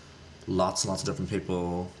by lots and lots of different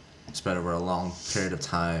people, spread over a long period of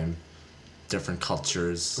time, different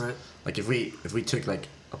cultures. Right. Like if we took like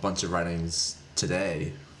a bunch of writings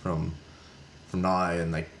today from now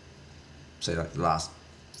and like say like the last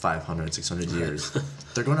 500, 600 years,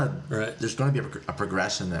 they're gonna there's gonna be a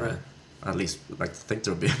progression there. Right. At least like to think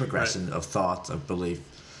there would be a progression of thought, of belief,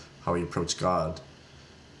 how we approach God.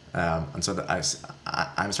 And so that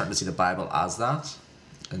I'm starting to see the Bible as that.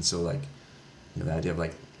 And so like the idea of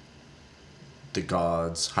like the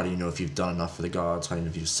gods, how do you know if you've done enough for the gods? How do you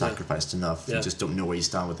know if you've sacrificed enough? You just don't know where you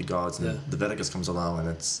stand with the gods. And then Leviticus comes along,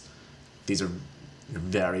 and these are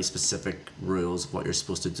very specific rules of what you're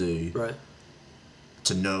supposed to do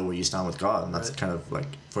to know where you stand with God. And that's kind of like,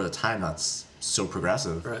 for the time, that's so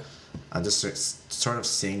progressive. Right. And just sort of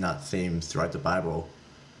seeing that theme throughout the Bible,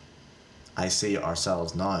 I see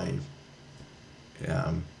ourselves now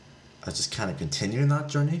as just kind of continuing that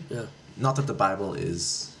journey. Yeah. Not that the Bible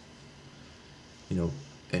is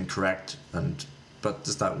incorrect, but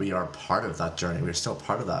just that we are part of that journey. We're still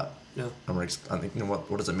part of that Yeah. And I think,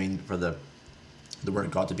 what does it mean for the Word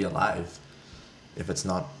of God to be alive if it's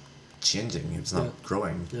not changing, if it's not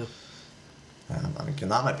growing? Yeah. And again,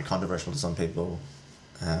 that might be controversial to some people.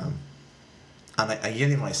 And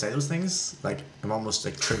again, when I say those things, like, I'm almost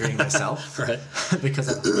like triggering myself, Right. because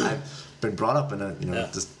I've been brought up in a Yeah.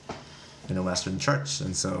 just in a Western church,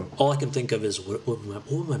 and so All I can think of is what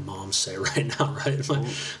would my mom say right now, right?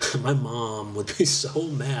 My mom would be so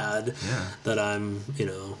mad that I'm,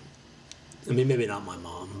 I mean, maybe not my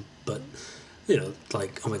mom, but,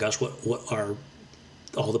 like, oh my gosh, what are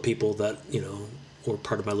all the people that, were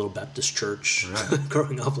part of my little Baptist church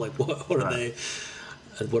growing up, like, what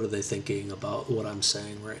are they thinking about what I'm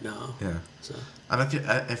saying right now? Yeah. So. And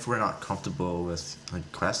if we're not comfortable with, like,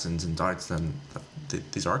 questions and doubts, then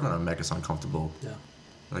these are going to make us uncomfortable. Yeah.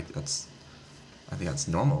 Like, I think that's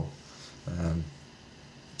normal.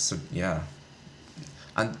 So yeah.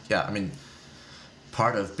 And yeah, I mean,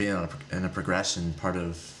 part of being in a progression, part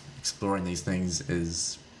of exploring these things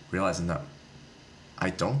is realizing that I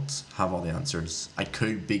don't have all the answers. I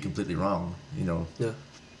could be completely wrong, Yeah.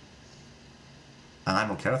 And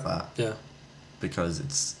I'm okay with that. Yeah. Because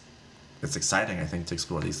it's exciting, I think, to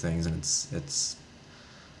explore these things, and it's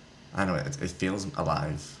I don't know, it feels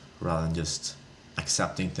alive rather than just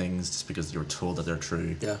accepting things just because you're told that they're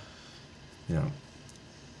true. Yeah.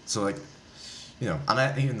 So, like,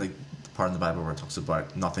 and even the part in the Bible where it talks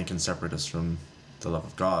about nothing can separate us from the love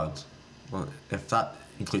of God. Well, if that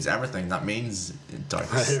includes everything, that means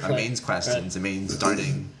doubts. It means questions. It means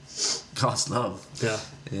doubting God's love.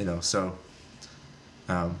 Yeah. So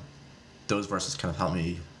those verses kind of help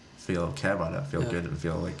me feel okay about it, feel good, and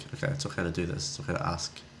feel like, okay, it's okay to do this, it's okay to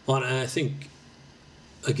ask. Well, and I think,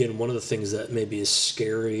 again, one of the things that maybe is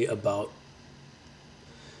scary about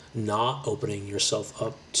not opening yourself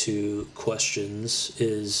up to questions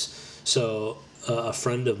is, so a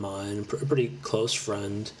friend of mine, a pretty close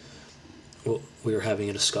friend, we were having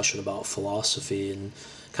a discussion about philosophy, and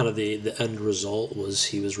kind of the end result was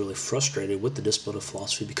he was really frustrated with the discipline of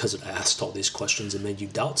philosophy because it asked all these questions and made you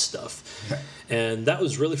doubt stuff. Yeah. And that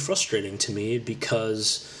was really frustrating to me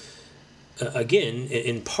because, again,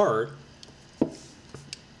 in part,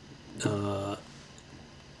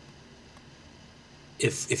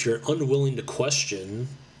 if you're unwilling to question,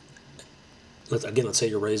 let's say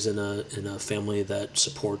you're raised in a family that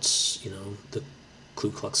supports, the Ku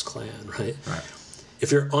Klux Klan, right? Right.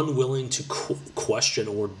 If you're unwilling to question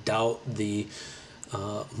or doubt the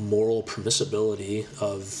moral permissibility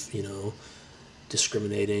of,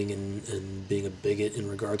 discriminating and being a bigot in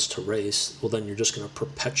regards to race, well, then you're just going to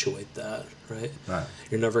perpetuate that, right? Right.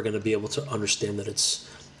 You're never going to be able to understand that it's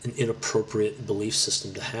an inappropriate belief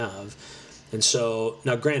system to have. And so,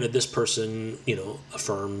 now granted, this person,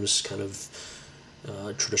 affirms kind of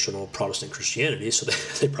traditional Protestant Christianity, so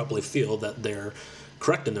they probably feel that they're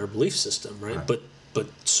correct in their belief system, right? But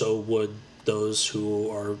so would those who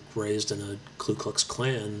are raised in a Ku Klux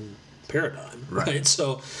Klan paradigm, right?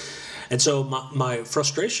 So my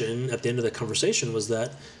frustration at the end of the conversation was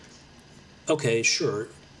that, okay, sure,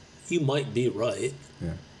 you might be right,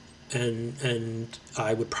 and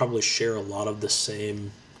I would probably share a lot of the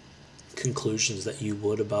same conclusions that you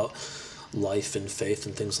would about life and faith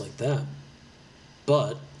and things like that,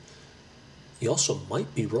 but you also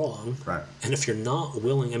might be wrong. Right. And if you're not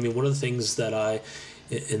willing, I mean, one of the things that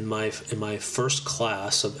in my first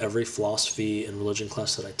class of every philosophy and religion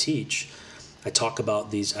class that I teach, I talk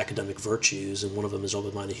about these academic virtues, and one of them is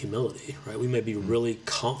open-minded humility, right? We may be really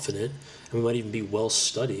confident, and we might even be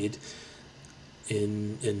well-studied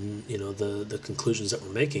in the conclusions that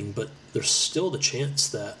we're making, but there's still the chance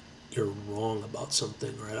that you're wrong about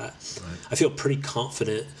something, right? I feel pretty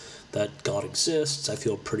confident that God exists. I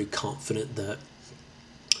feel pretty confident that,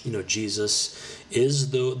 Jesus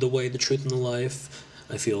is the way, the truth, and the life.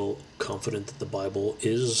 I feel confident that the Bible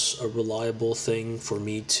is a reliable thing for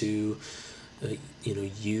me to,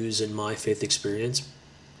 use in my faith experience.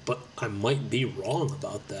 But I might be wrong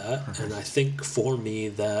about that, and I think for me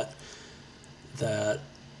that I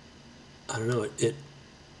don't know,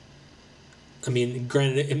 I mean,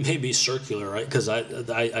 granted, it may be circular, right? Because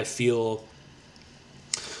I feel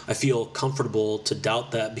comfortable to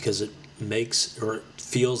doubt that because it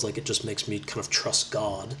feels like it just makes me kind of trust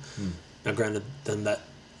God. Now, granted, then that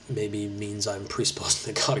maybe means I'm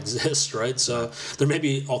presupposing that God exists, right? So there may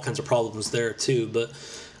be all kinds of problems there too, but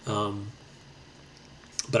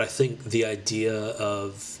I think the idea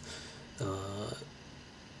of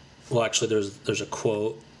well, actually, there's a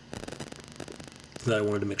quote that I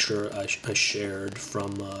wanted to make sure I shared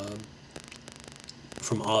from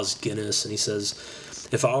Os Guinness, and he says,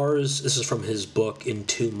 This is from his book, In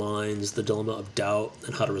Two Minds, The Dilemma of Doubt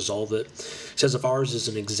and How to Resolve It. He says, if ours is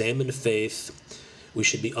an examined faith, we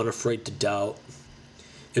should be unafraid to doubt.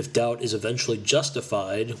 If doubt is eventually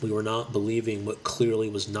justified, we were not believing what clearly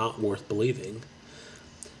was not worth believing.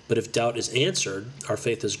 But if doubt is answered, our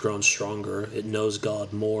faith has grown stronger, it knows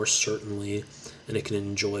God more certainly, and it can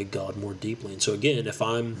enjoy God more deeply. And so again, if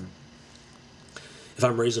I'm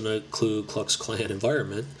raised in a Ku Klux Klan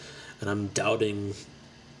environment, and I'm doubting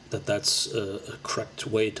that that's a correct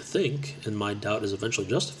way to think, and my doubt is eventually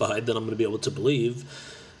justified, then I'm going to be able to believe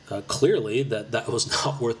clearly that was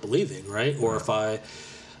not worth believing, right? Or if I,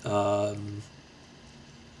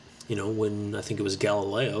 when I think it was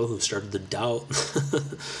Galileo who started to doubt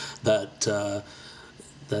that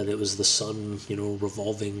it was the sun,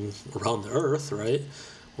 revolving around the earth, right?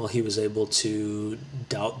 Well, he was able to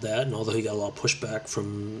doubt that, and although he got a lot of pushback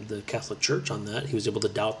from the Catholic Church on that, he was able to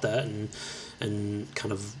doubt that and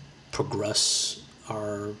kind of progress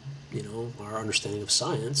our understanding of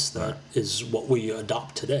science. That is what we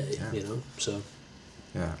adopt today, so.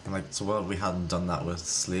 Yeah, and so what if we hadn't done that with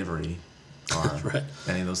slavery or right.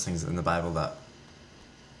 any of those things in the Bible that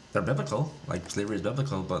they're biblical, like slavery is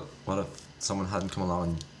biblical, but what if someone hadn't come along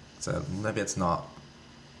and said, maybe it's not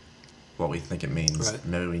what we think it means, right.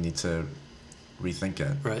 Maybe we need to rethink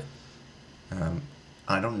it. Right.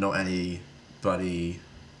 I don't know anybody,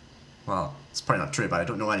 well, it's probably not true, but I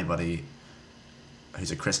don't know anybody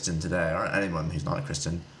who's a Christian today, or anyone who's not a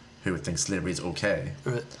Christian, who would think slavery is okay.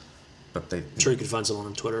 Right. But they... I'm sure you could find someone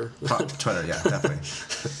on Twitter. Twitter, yeah, definitely.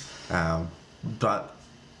 But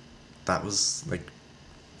that was,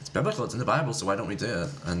 it's biblical, it's in the Bible, so why don't we do it?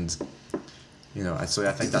 And, so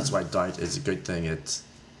I think that's why doubt is a good thing. It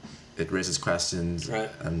raises questions, right.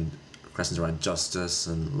 And questions around justice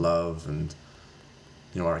and love and,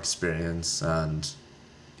 our experience. And,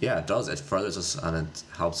 yeah, it does. It furthers us and it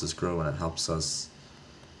helps us grow and it helps us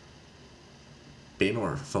be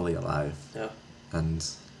more fully alive. Yeah. And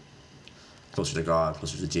closer to God,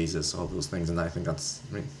 closer to Jesus, all those things. And I think it's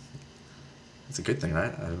a good thing,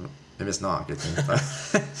 right? Maybe it's not a good thing. But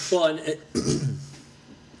well, and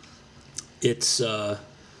it's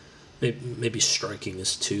maybe striking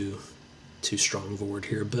is too strong of a word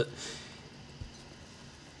here, but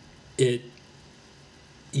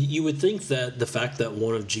you would think that the fact that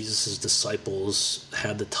one of Jesus' disciples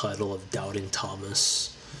had the title of Doubting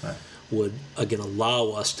Thomas right. would, again,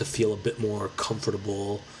 allow us to feel a bit more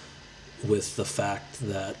comfortable with the fact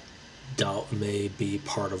that doubt may be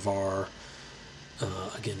part of our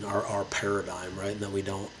paradigm, right? And that we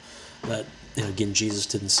don't, again, Jesus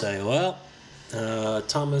didn't say, well,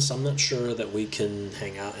 Thomas, I'm not sure that we can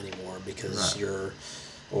hang out anymore because right.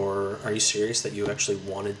 or are you serious that you actually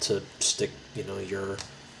wanted to stick,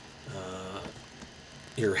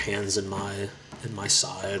 your hands in my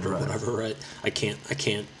side or right. whatever, right? I can't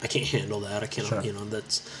handle that. I can't, sure.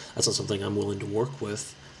 That's not something I'm willing to work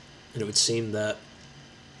with. And it would seem that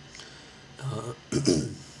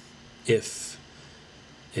if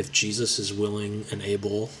Jesus is willing and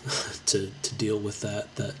able to deal with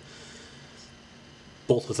that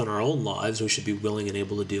both within our own lives, we should be willing and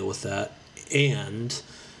able to deal with that, and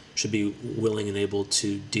should be willing and able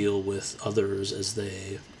to deal with others as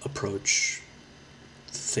they approach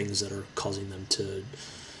things that are causing them to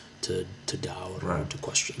doubt right. or to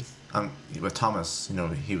question. With Thomas,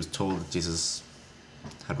 he was told that Jesus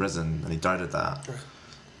had risen, and he doubted that. Right.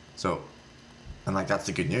 So, and that's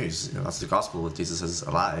the good news. That's the gospel that Jesus is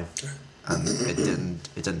alive, right. And it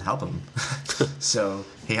didn't help him. So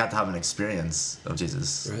he had to have an experience of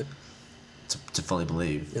Jesus, right. to fully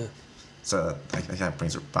believe. Yeah. So I think that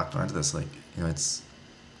brings it back down to this.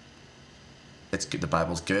 It's good. The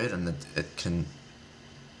Bible's good, and it can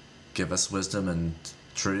give us wisdom and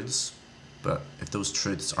truths. But if those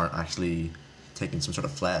truths aren't actually taking some sort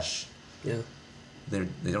of flesh, yeah, they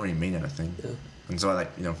don't really mean anything. Yeah. And so I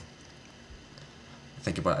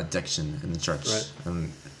think about addiction in the church, right.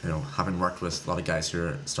 And having worked with a lot of guys who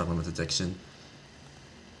are struggling with addiction,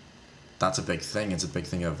 that's a big thing. It's a big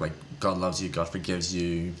thing of God loves you, God forgives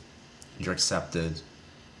you, you're accepted,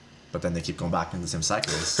 but then they keep going back into the same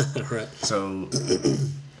cycles. Right. So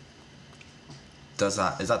is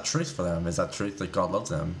that truth for them? Is that truth that God loves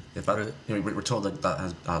them? If that, right. We're told that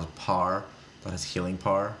has power, that has healing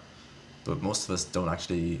power, but most of us don't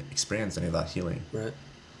actually experience any of that healing. Right.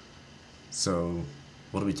 So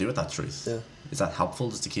what do we do with that truth? Yeah. Is that helpful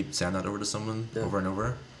just to keep saying that over to someone yeah. over and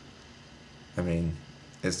over? I mean,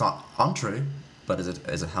 it's not untrue, but is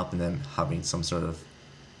it helping them having some sort of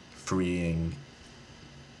freeing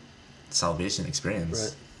salvation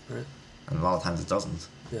experience? Right. And a lot of times it doesn't.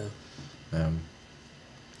 Yeah.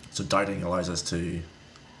 So doubting allows us to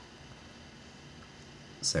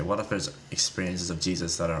say, what if there's experiences of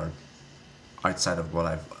Jesus that are outside of what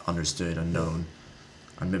I've understood and known,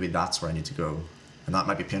 and maybe that's where I need to go, and that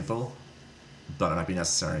might be painful, but it might be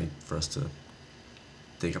necessary for us to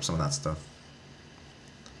dig up some of that stuff.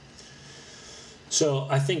 So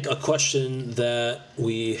I think a question that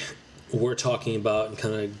we were talking about and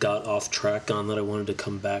kind of got off track on that I wanted to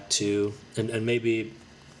come back to, and maybe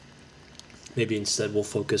instead we'll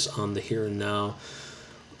focus on the here and now.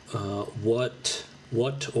 What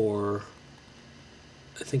or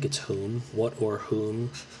I think it's whom. What or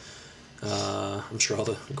whom. I'm sure all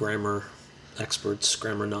the grammar experts,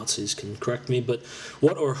 grammar Nazis can correct me, but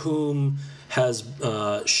what or whom has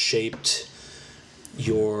shaped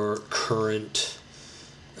your current,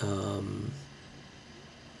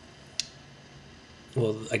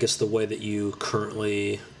 well, I guess the way that you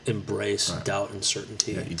currently embrace Right. doubt and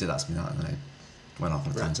certainty. Yeah, you did ask me that, and then I went off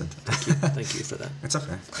on a tangent. Thank you for that. It's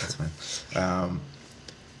okay. That's fine.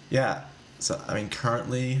 Yeah. So I mean,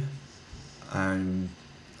 currently, I'm.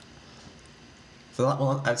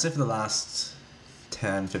 I'd say for the last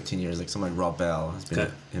 10, 15 years, like someone like Rob Bell has been,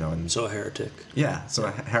 Okay. and So a heretic. yeah. So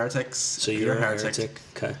heretics. So if you're a a heretic.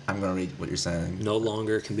 Okay. I'm gonna read what you're saying. No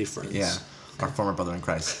longer can be friends. Yeah. Our former brother in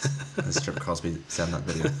Christ, as Trip Crosby said in that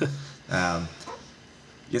video.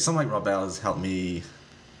 Yeah, someone like Rob Bell has helped me.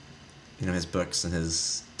 His books and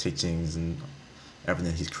his teachings and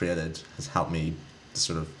everything he's created has helped me to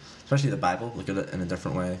sort of, especially the Bible, look at it in a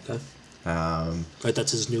different way. Okay. Right,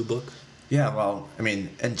 that's his new book. Yeah, well, I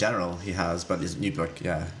mean, in general he has, but his new book,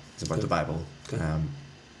 yeah, is about Okay. the Bible, Okay. and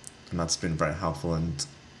that's been very helpful. And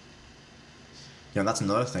that's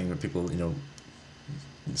another thing that people,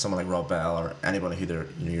 someone like Rob Bell or anybody who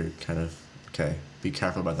you're kind of okay, be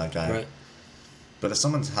careful about that guy. Right. But if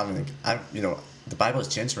someone's having the Bible has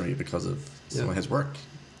changed for me because of some of his work.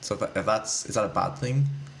 So is that a bad thing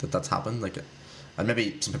that's happened? Like, and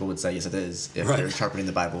maybe some people would say yes, it is if Right. they're interpreting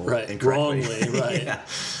the Bible Right. incorrectly. Wrongly. Right. Yeah.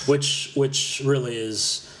 Which really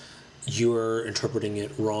is you're interpreting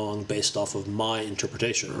it wrong based off of my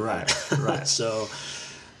interpretation. Right. Right. So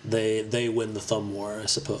they win the thumb war, I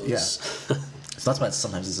suppose. Yeah. So that's why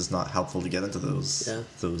sometimes it's just not helpful to get into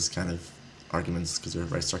those kind of arguments because they're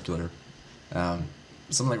very circular.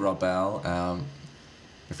 Someone like Rob Bell,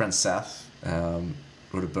 my friend Seth,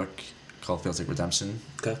 wrote a book called Feels Like Redemption.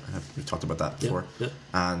 Okay. We've talked about that before. Yeah.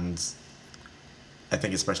 And I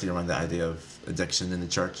think especially around the idea of addiction in the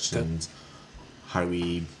church Okay. and how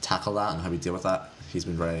we tackle that and how we deal with that. He's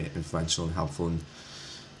been very influential and helpful in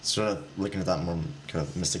sort of looking at that more kind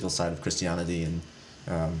of mystical side of Christianity, and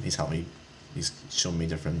he's helped me. He's shown me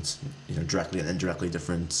different, directly and indirectly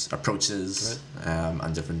different approaches,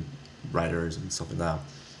 and different writers and stuff like that.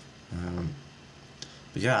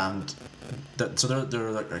 But yeah, and so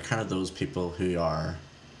there are kind of those people who are,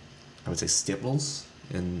 I would say, staples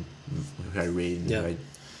in who I read and who I,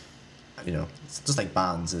 it's just like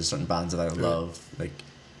bands. There's certain bands that I love, like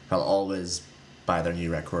I'll always buy their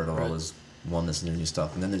new record or always want to listen to their new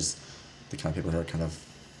stuff. And then there's the kind of people who are kind of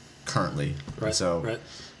currently. Right. So,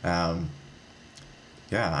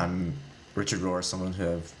 yeah, I'm Richard Rohr, someone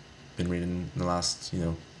who I've been reading in the last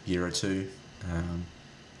year or two, and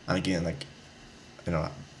again, like,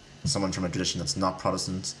 someone from a tradition that's not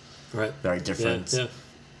Protestant, Right. very different, Yeah.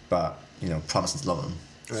 but Protestants love him.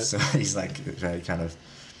 Right. So he's like very kind of,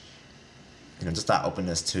 just that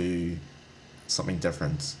openness to something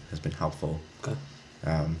different has been helpful. Okay.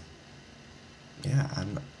 Yeah,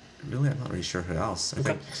 I'm not really sure who else. I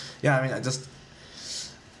Okay. think,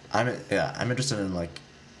 I'm interested in like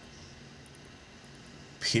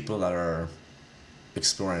people that are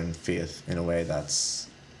exploring faith in a way that's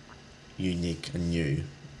unique and new,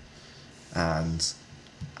 and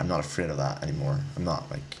I'm not afraid of that anymore. I'm not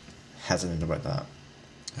like hesitant about that.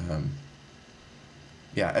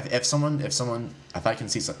 If I can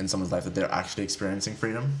see in someone's life that they're actually experiencing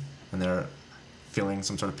freedom and they're feeling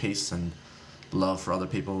some sort of peace and love for other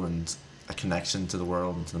people and a connection to the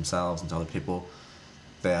world and to themselves and to other people,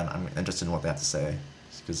 then I'm interested in what they have to say,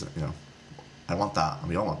 because I want that, and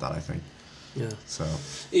we all want that, I think. Yeah. So.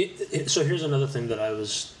 So here's another thing that I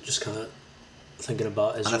was just kind of thinking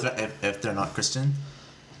about as if they're not Christian,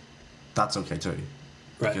 that's okay too.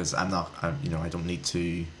 Right. Because I don't need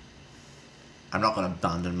to. I'm not going to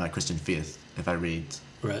abandon my Christian faith if I read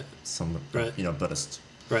some Buddhist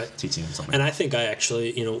teaching or something. And I think I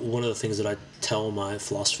actually, one of the things that I tell my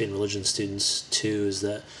philosophy and religion students too is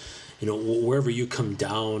that, wherever you come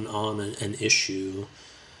down on an issue,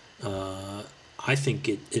 I think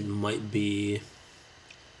it might be,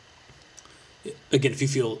 again, if you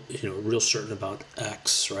feel real certain about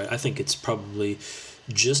X, right? I think it's probably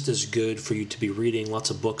just as good for you to be reading lots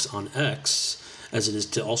of books on X as it is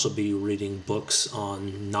to also be reading books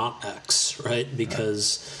on not X, right?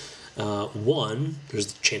 Because one,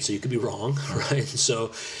 there's the chance that you could be wrong, right?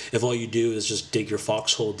 So if all you do is just dig your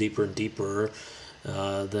foxhole deeper and deeper,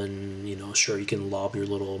 then sure, you can lob your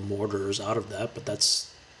little mortars out of that, but that's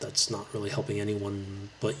not really helping anyone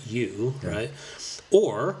but you, right?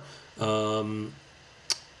 Or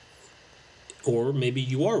maybe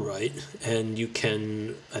you are right, and you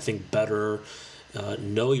can, I think, better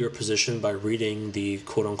know your position by reading the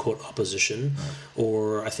quote-unquote opposition. Right.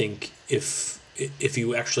 Or I think if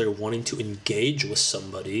you actually are wanting to engage with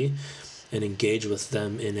somebody and engage with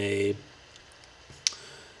them in a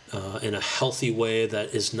healthy way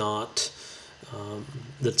that is not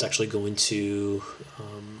that's actually going to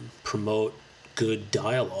promote good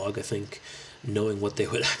dialogue, I think knowing what they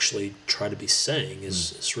would actually try to be saying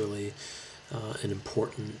is really an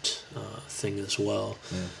important thing as well.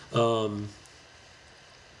 Yeah.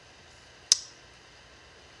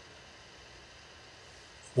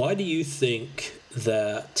 Why do you think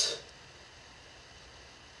that,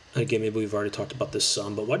 again, maybe we've already talked about this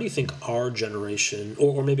some, but why do you think our generation,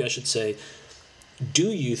 or maybe I should say, do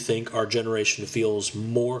you think our generation feels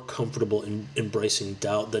more comfortable in embracing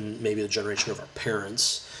doubt than maybe the generation of our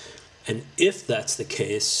parents? And if that's the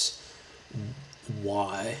case,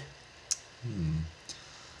 why?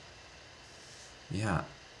 Yeah,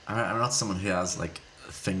 I'm not someone who has like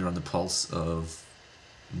a finger on the pulse of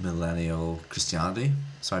millennial Christianity,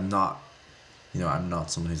 so I'm not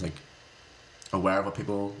someone who's like aware of what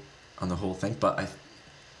people on the whole think. But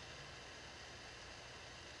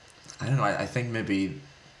I don't know. I think maybe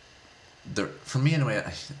for me anyway.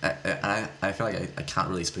 I feel like I can't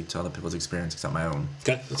really speak to other people's experience except my own.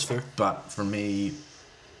 Okay, that's fair. But for me,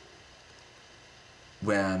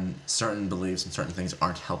 when certain beliefs and certain things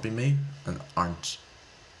aren't helping me and aren't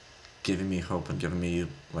giving me hope and giving me,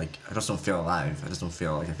 like, I just don't feel alive. I just don't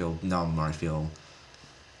feel like I feel numb, or I feel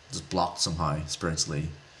just blocked somehow spiritually.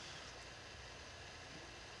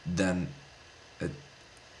 Then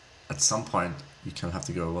at some point you kind of have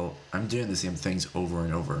to go, well, I'm doing the same things over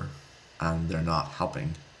and over and they're not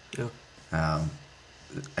helping. Yeah.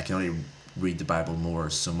 I can only read the Bible more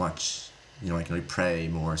so much. I can only pray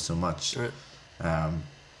more so much. Right.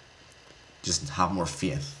 Just have more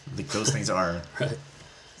faith. Like, those things are right.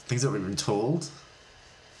 things that we've been told,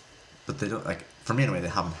 but they don't, like, for me anyway, they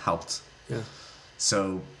haven't helped. Yeah.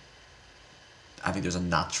 So I think there's a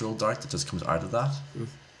natural doubt that just comes out of that.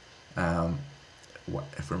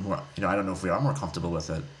 If we're more, I don't know if we are more comfortable with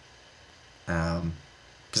it.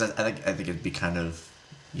 Because I think it'd be kind of,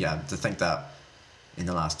 to think that in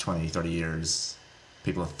the last 20, 30 years,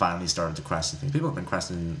 people have finally started to question things. People have been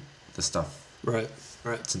questioning this stuff. Right.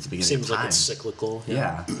 Since the beginning Seems of time. like it's cyclical.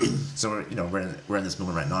 Yeah. So we're in this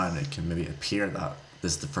moment right now, and it can maybe appear that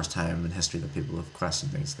this is the first time in history that people have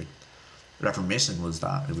questioned things. Like, the Reformation was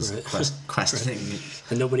that. It was questioning. Right.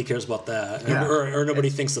 And nobody cares about that. Yeah. Or nobody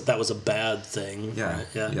thinks that was a bad thing. Yeah. Right?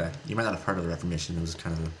 Yeah. You might not have heard of the Reformation. It was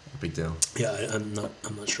kind of a big deal. Yeah, I'm not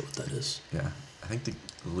sure what that is. Yeah. I think the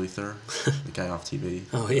Luther, the guy off TV.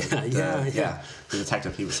 Oh, yeah. The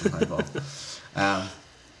detective, he was somehow involved.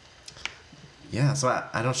 So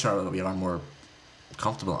I'm not sure that we are more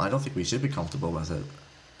comfortable. I don't think we should be comfortable with it.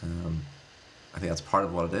 I think that's part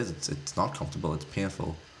of what it is. It's not comfortable. It's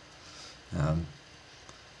painful.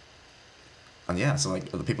 So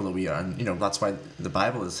like the people that we are, and that's why the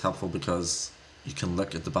Bible is helpful, because you can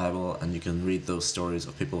look at the Bible and you can read those stories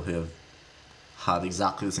of people who have had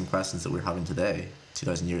exactly the same questions that we're having today,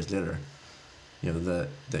 2,000 years later. The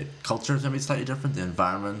culture is maybe slightly different, the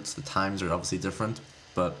environment, the times are obviously different,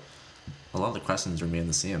 but a lot of the questions remain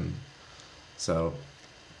the same. So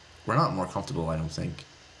we're not more comfortable, I don't think.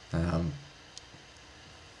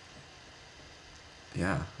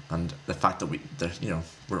 And the fact that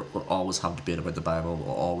we'll always have debate about the Bible,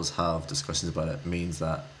 we'll always have discussions about it, means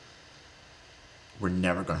that we're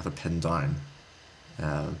never going to have it pinned down.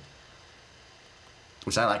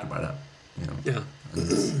 Which I like about it.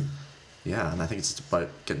 Yeah. And I think it's just about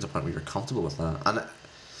getting to the point where you're comfortable with that.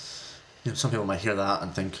 And some people might hear that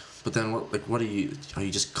and think, but then what are you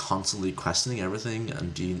just constantly questioning everything,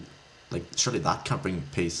 and do you, surely that can't bring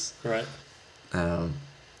peace. Right. I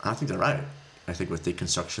think they're right. I think with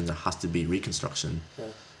deconstruction there has to be reconstruction.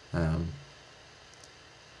 Yeah.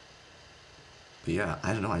 But yeah,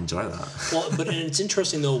 I don't know, I enjoy that. Well, and it's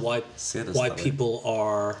interesting though why people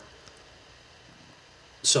are.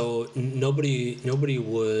 So nobody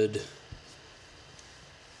would,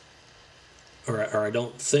 or I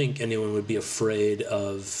don't think anyone would be afraid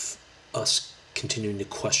of us continuing to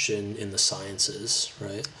question in the sciences,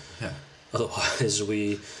 right? Yeah. Otherwise,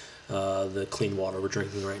 we the clean water we're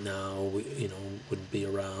drinking right now, wouldn't be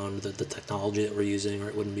around. The technology that we're using,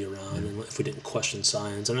 right, wouldn't be around, and if we didn't question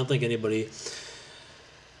science. I don't think anybody,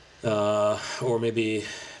 or maybe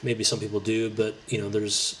some people do, but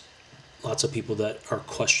there's lots of people that are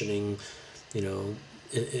questioning,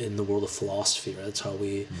 in the world of philosophy. Right? That's how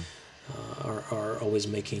we are always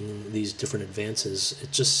making these different advances.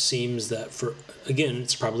 It just seems that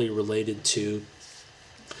it's probably related to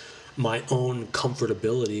my own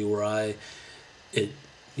comfortability, where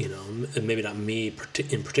and maybe not me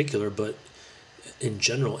in particular, but in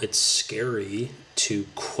general, it's scary to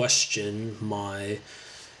question my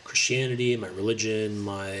Christianity, my religion,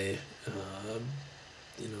 my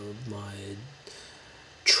my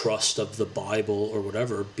trust of the Bible or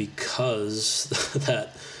whatever, because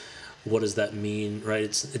what does that mean, right?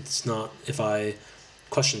 It's not, if I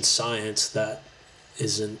question science, that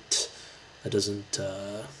doesn't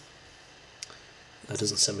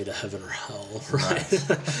send me to heaven or hell, right?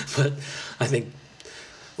 But I think,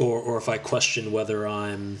 or if I question whether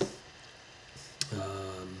I'm, I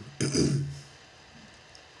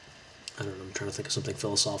don't know, I'm trying to think of something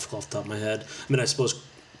philosophical off the top of my head. I mean, I suppose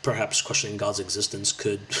perhaps questioning God's existence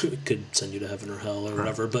could send you to heaven or hell or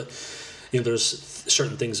whatever, but there's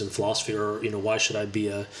certain things in philosophy, or why should I be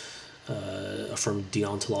affirm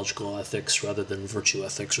deontological ethics rather than virtue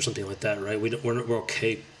ethics or something like that, right? We're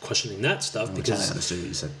okay questioning that stuff because I understood what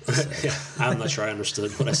you said. Yeah, I'm not sure I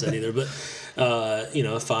understood what I said either, but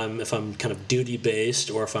if I'm kind of duty based,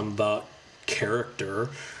 or if I'm about character,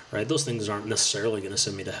 right? Those things aren't necessarily going to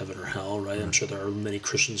send me to heaven or hell, right? I'm sure there are many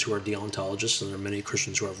Christians who are deontologists, and there are many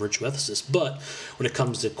Christians who are virtue ethicists. But when it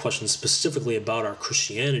comes to questions specifically about our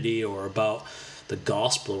Christianity or about the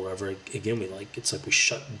gospel or whatever, again, it's like we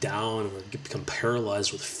shut down and we become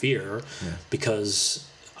paralyzed with fear, because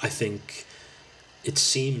I think it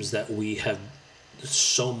seems that we have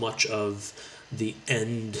so much of the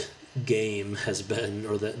end game has been,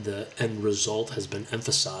 or the end result has been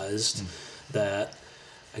emphasized, that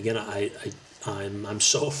again, I'm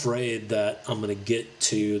so afraid that I'm going to get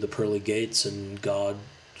to the pearly gates and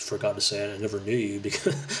for God to say, I never knew you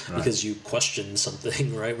because you questioned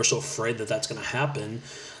something, right? We're so afraid that that's going to happen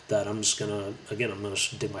that I'm just going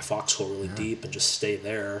to dig my foxhole really deep and just stay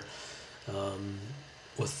there.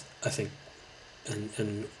 I think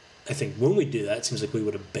when we do that, it seems like we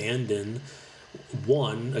would abandon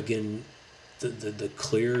the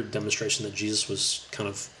clear demonstration that Jesus was kind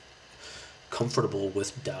of comfortable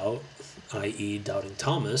with doubt, i.e. doubting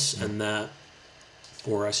Thomas, and that,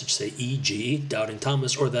 or I should say e.g. doubting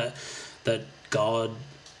Thomas, or that God,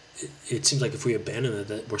 it seems like if we abandon it,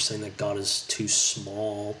 that we're saying that God is too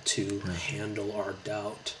small to handle our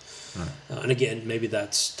doubt. And again, maybe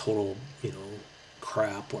that's total,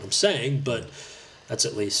 crap what I'm saying, but that's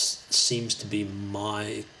at least seems to be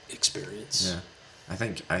my experience. Yeah, I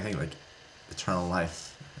think like eternal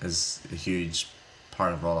life is a huge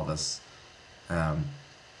part of all of us.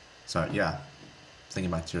 So yeah, thinking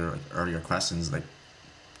back to your earlier questions, like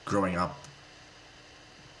growing up,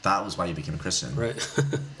 that was why you became a Christian. Right.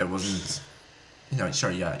 It wasn't,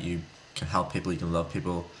 sure, yeah, you can help people, you can love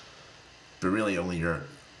people, but really only you're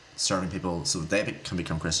serving people so that they can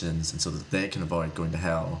become Christians and so that they can avoid going to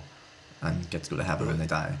hell and get to go to heaven when they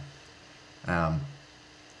die.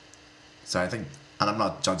 So I think, and I'm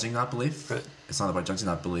not judging that belief. Right. It's not about judging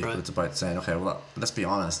that belief, but it's about saying, okay, well, let's be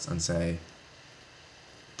honest and say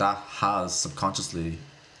that has subconsciously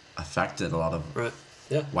affected a lot of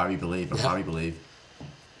why we believe and how we believe.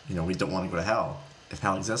 We don't want to go to hell. If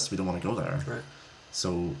hell exists, we don't want to go there. Right.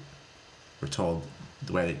 So we're told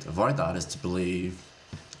the way to avoid that is to believe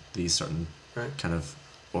these certain kind of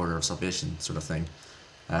order of salvation sort of thing.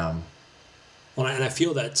 And I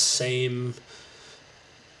feel that same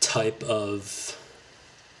type of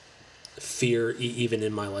fear even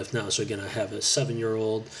in my life now. So again, I have a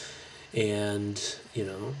 7-year-old, and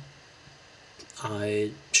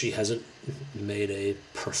she hasn't made a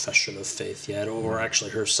profession of faith yet, or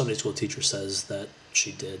actually her Sunday school teacher says that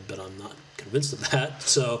she did, but I'm not convinced of that.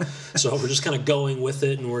 So we're just kind of going with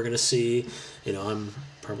it, and we're going to see. I'm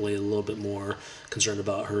probably a little bit more concerned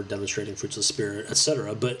about her demonstrating fruits of the Spirit,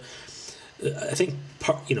 etc. But I think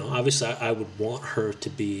obviously I would want her to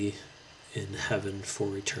be in heaven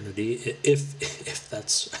for eternity if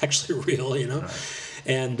that's actually real, Right.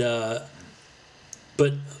 And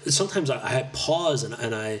but sometimes I pause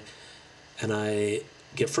and I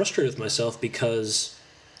get frustrated with myself because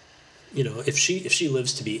if she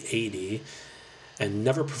lives to be 80 and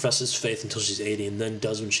never professes faith until she's 80 and then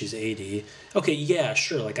does when she's 80, okay, yeah,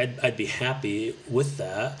 sure, like I'd be happy with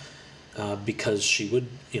that. Because she would,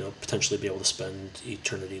 potentially be able to spend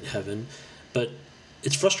eternity in heaven. But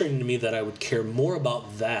it's frustrating to me that I would care more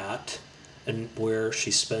about that and where she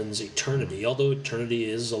spends eternity, although eternity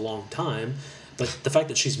is a long time. But the fact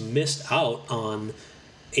that she's missed out on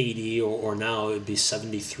 80 or now it would be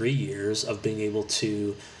 73 years of being able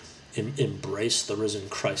to embrace the risen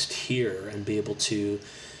Christ here and be able to,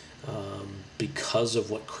 because of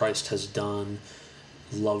what Christ has done,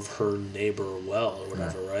 love her neighbor well or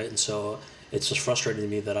whatever, right? And so it's just frustrating to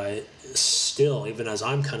me that I still, even as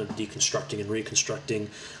I'm kind of deconstructing and reconstructing,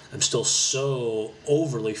 I'm still so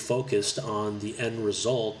overly focused on the end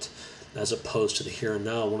result as opposed to the here and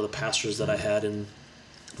now. One of the pastors that I had in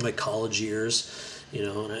my college years,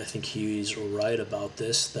 and I think he's right about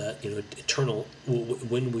this, that, eternal,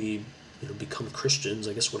 when we, become Christians,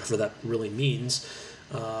 I guess whatever that really means,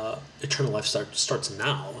 eternal life starts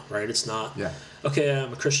now, right? It's not, okay,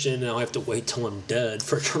 I'm a Christian, now I have to wait till I'm dead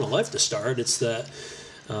for eternal life to start. It's that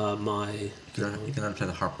you can learn to play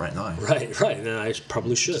the harp right now. Right, and I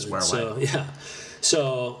probably should. So, yeah.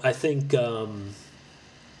 So I think the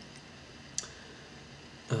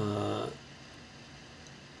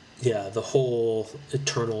whole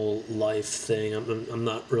eternal life thing, I'm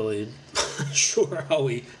not really sure how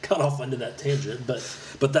we got off onto that tangent,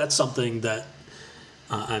 but that's something that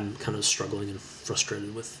I'm kind of struggling and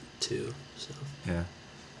frustrated with too. So. Yeah.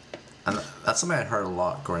 And that's something I heard a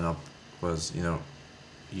lot growing up was,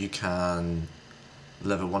 you can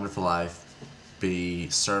live a wonderful life, be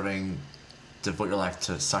serving, devote your life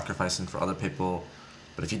to sacrificing for other people,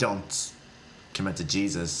 but if you don't commit to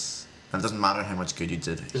Jesus, and it doesn't matter how much good you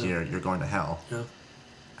did here, you're going to hell.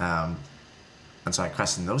 Yeah. And so I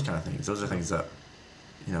question those kind of things. Those are things that,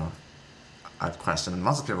 I've questioned, and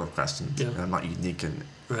lots of people have questioned. Yeah. And I'm not unique in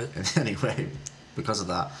any way because of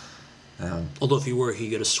that. Although if you were, you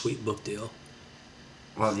get a sweet book deal.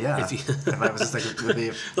 Well, yeah. If I was just like, it would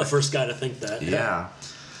be the first guy to think that. Yeah.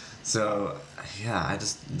 So,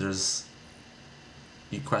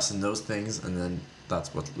 you question those things, and then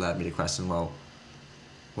that's what led me to question, well,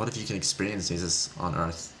 what if you can experience Jesus on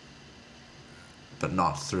earth, but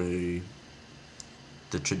not through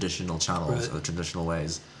the traditional channels or the traditional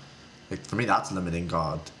ways? Like, for me, that's limiting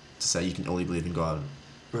God, to say you can only believe in God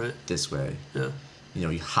this way. Yeah.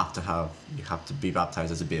 You have to be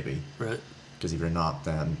baptized as a baby. Right. Because if you're not,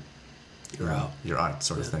 then you're out. You're out,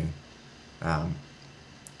 sort of thing. Well,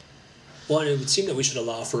 and it would seem that we should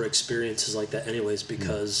allow for experiences like that anyways,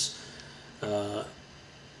 because I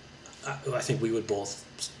think we would both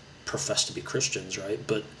profess to be Christians, right?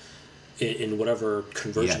 But in whatever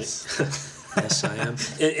conversion... Yes, I am.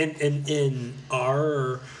 In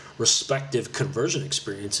our respective conversion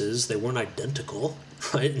experiences, they weren't identical,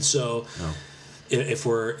 right? And so if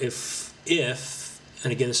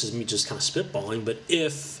and again, this is me just kind of spitballing, but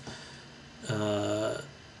if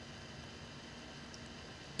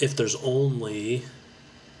there's only,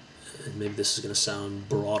 and maybe this is going to sound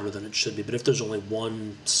broader than it should be, but if there's only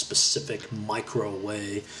one specific micro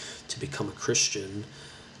way to become a Christian,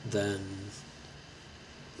 then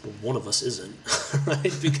one of us isn't,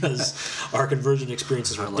 right? Because our conversion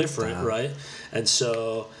experiences are different, right? And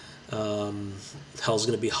so hell's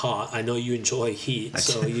going to be hot. I know you enjoy heat,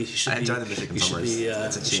 so you should enjoy the Michigan summers.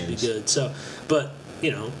 It should be good. So, but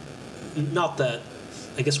not that.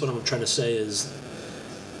 I guess what I'm trying to say is,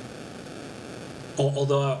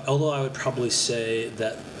 although I would probably say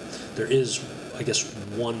that there is, I guess,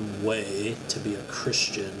 one way to be a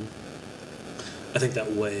Christian, I think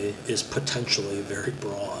that way is potentially very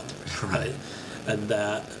broad, right? And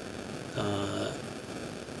that,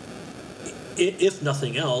 if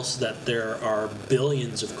nothing else, that there are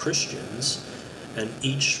billions of Christians, and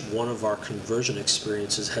each one of our conversion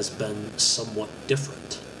experiences has been somewhat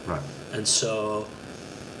different. Right. And so,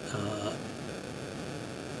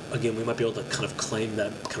 again, we might be able to kind of claim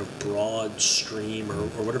that kind of broad stream or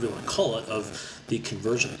whatever you want to call it of the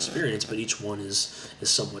conversion experience, but each one is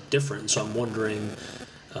somewhat different. And so I'm wondering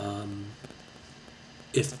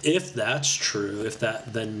if that's true, if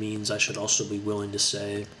that then means I should also be willing to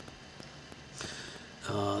say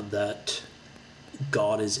that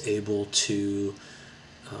God is able to,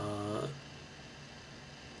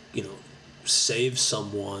 save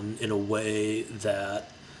someone in a way that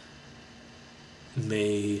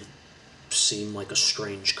may seem like a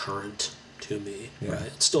strange current to me, right?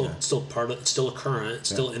 It's still part of, it's still a current, it's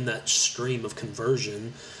still in that stream of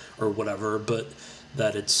conversion or whatever, but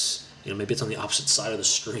that it's, maybe it's on the opposite side of the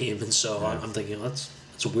stream, and so I'm thinking,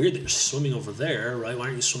 it's weird that you're swimming over there, right? Why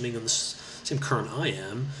aren't you swimming in the same current I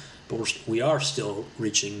am? But we are still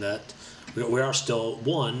reaching that, we are still,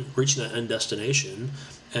 reaching that end destination,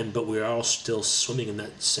 but we are all still swimming in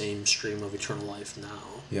that same stream of eternal life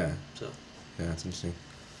now. Yeah. So. Yeah, that's interesting.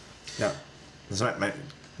 Yeah. So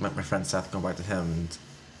my friend Seth, going back to him,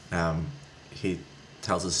 and he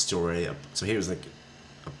tells a story. So he was like,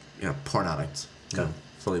 porn addict, Okay.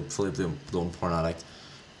 fully blown porn addict,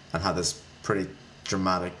 and had this pretty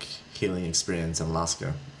dramatic healing experience in Alaska.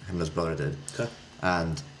 Him and his brother did. Okay.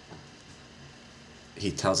 And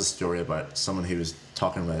he tells a story about someone he was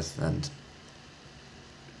talking with, and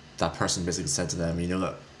that person basically said to them,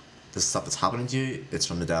 that this stuff that's happening to you, it's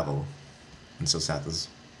from the devil. And so Seth has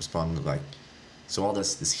responded like, so all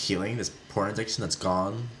this healing, this porn addiction that's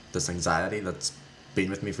gone, this anxiety that's been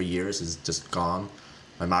with me for years is just gone.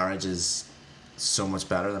 My marriage is so much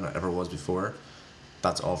better than it ever was before.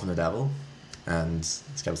 That's all from the devil. And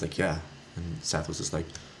this guy was like, yeah. And Seth was just like,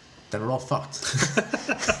 then we're all fucked.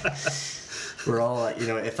 We're all like,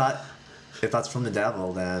 if that's from the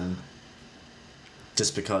devil, then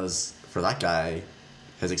just because for that guy,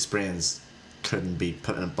 his experience couldn't be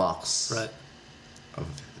put in a box Right. of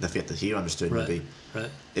the faith that he understood Right. maybe. Right.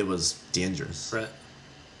 It was dangerous. Right.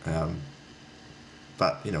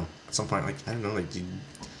 But at some point, like, I don't know, like,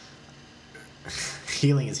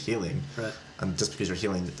 healing is healing. Right. And just because you're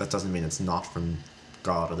healing, that doesn't mean it's not from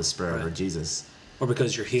God or the Spirit Right. or Jesus. Or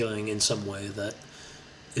because you're healing in some way that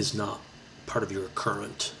is not part of your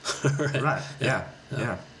current. Right. Right. Yeah.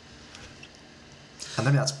 And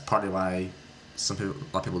maybe that's partly why a lot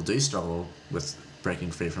of people do struggle with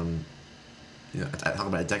breaking free from, I talk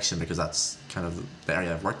about addiction because that's kind of the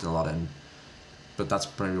area I've worked in a lot in. But that's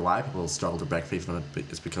probably why people struggle to break free from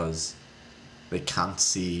it, is because they can't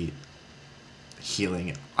see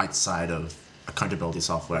healing outside of accountability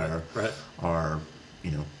software. Right. Or,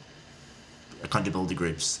 accountability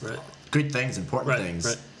groups. Right. Good things, important Right. things,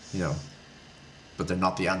 Right. But they're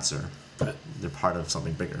not the answer. Right. They're part of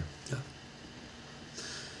something bigger. Yeah.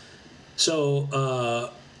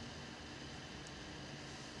 So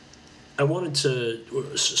I wanted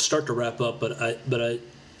to start to wrap up, but I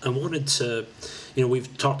wanted to,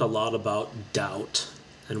 we've talked a lot about doubt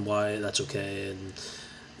and why that's okay, and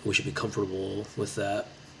we should be comfortable with that.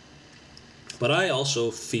 But I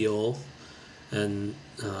also feel, and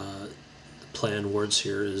the play on words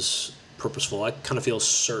here is purposeful, I kind of feel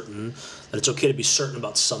certain that it's okay to be certain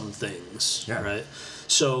about some things, Yeah. right?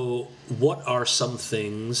 So what are some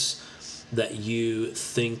things that you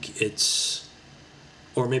think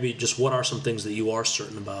or maybe just what are some things that you are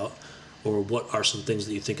certain about, or what are some things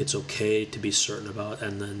that you think it's okay to be certain about,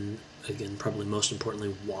 and then, again, probably most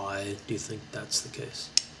importantly, why do you think that's the case?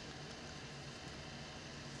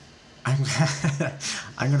 I'm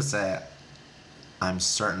going to say I'm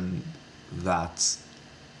certain that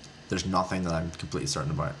there's nothing that I'm completely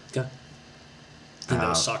certain about. Okay. I think that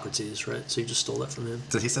was Socrates, right? So you just stole that from him?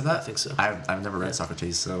 Did he say that? I think so. I've never read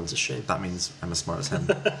Socrates, so It's a shame. that means I'm as smart as him.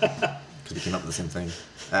 Because we came up with the same thing.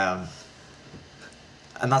 And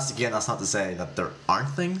that's not to say that there aren't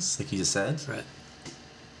things, like you just said. Right.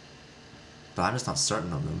 But I'm just not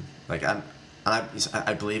certain of them. Like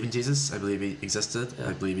I believe in Jesus. I believe he existed. Yeah.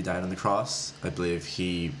 I believe he died on the cross. I believe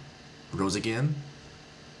he rose again.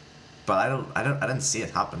 But I didn't see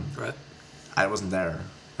it happen. Right. I wasn't there.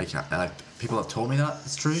 People have told me that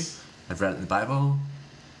it's true. I've read it in the Bible.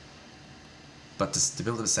 But to be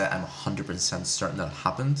able to say I'm 100% certain that it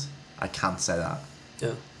happened, I can't say that.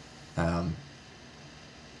 Yeah.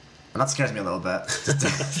 And that scares me a little bit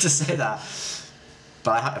to say that.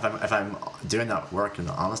 But if I'm doing that work and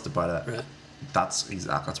honest about it, Right.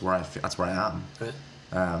 that's where I am.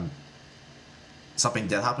 Right. Something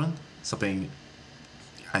did happen. Something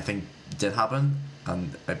I think did happen,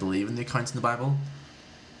 and I believe in the accounts in the Bible.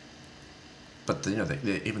 But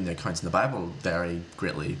even the accounts in the Bible vary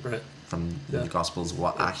greatly Right. from Yeah. the Gospels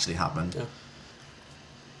what actually happened. Yeah.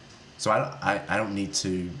 So I don't need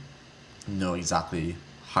to know exactly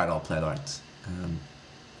how it all played out.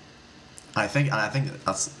 I think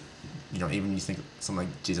that's, even you think something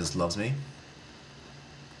like Jesus loves me,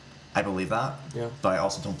 I believe that, Yeah. but I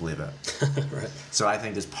also don't believe it. Right. So I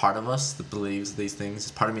think there's part of us that believes these things.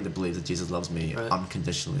 There's part of me that believes that Jesus loves me Right.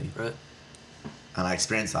 unconditionally. Right. And I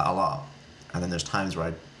experience that a lot. And then there's times where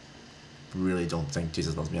I really don't think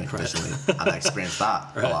Jesus loves me unconditionally. Right. And I experience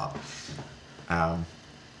that Right. a lot.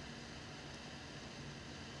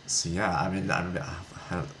 So yeah, I mean,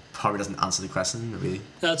 I probably doesn't answer the question. Maybe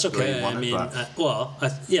That's the way okay. you want I it, mean, but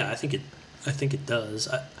I think it does.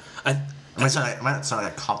 it might sound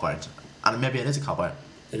like a cop out, and maybe it is a cop out.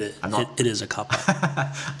 It is a cop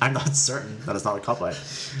out. I'm not certain that it's not a cop out.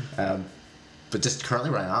 But just currently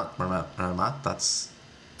where I'm at, that's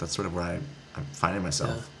sort of where I'm finding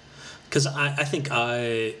myself. Because I think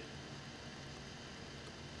I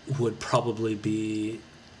would probably be,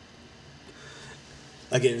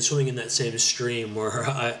 again, swimming in that same stream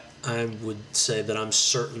where I would say that I'm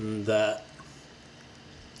certain that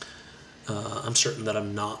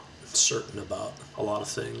I'm not certain about a lot of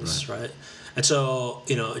things, right? And so,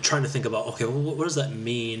 trying to think about, okay, well, what does that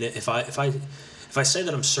mean if I say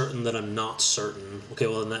that I'm certain that I'm not certain? Okay,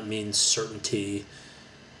 well, then that means certainty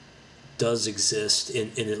does exist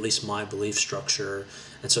in at least my belief structure.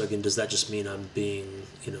 And so again, does that just mean I'm being,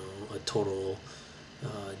 a total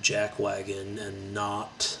jackwagon and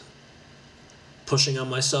not pushing on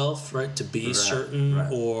myself, right, to be certain,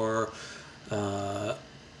 or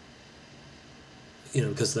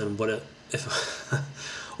because then what if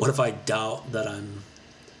what if I doubt that I'm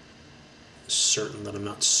certain that I'm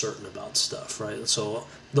not certain about stuff, right? So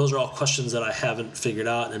those are all questions that I haven't figured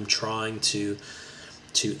out and I'm trying to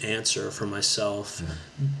answer for myself.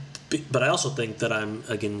 But I also think that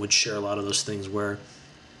would share a lot of those things where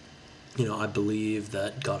I believe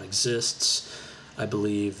that God exists. I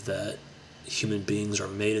believe that human beings are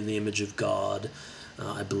made in the image of God.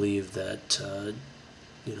 I believe that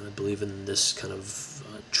I believe in this kind of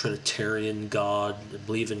Trinitarian God. I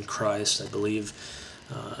believe in Christ. I believe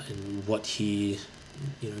in what He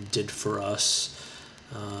did for us,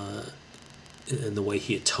 in the way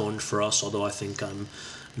He atoned for us. Although I think I'm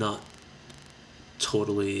not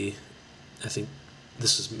totally. I think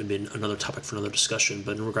this is maybe another topic for another discussion.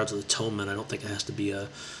 But in regards to the atonement, I don't think it has to be an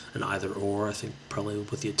either or. I think probably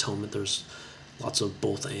with the atonement, there's lots of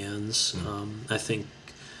both ands. I think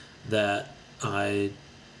that I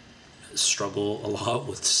struggle a lot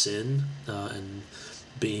with sin and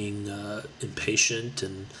being impatient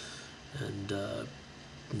and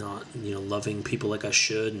not loving people like I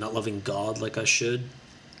should, not loving God like I should.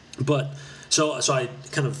 But so I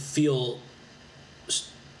kind of feel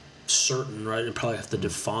certain, right? And probably have to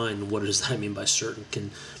define what does that mean by certain.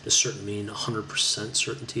 Does certain mean 100%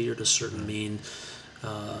 certainty, or does certain mean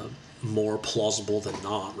more plausible than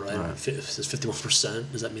not, right? If it's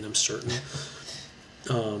 51%, does that mean I'm certain?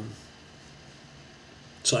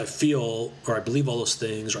 So I feel, or I believe all those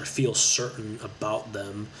things, or I feel certain about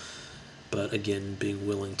them, but again, being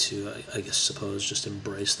willing to, I suppose, just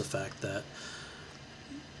embrace the fact that,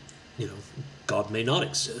 God may not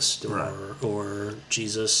exist, or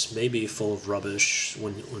Jesus may be full of rubbish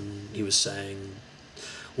when He was saying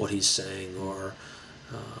what He's saying, or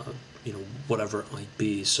whatever it might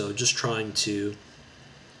be. So just trying to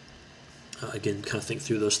again kind of think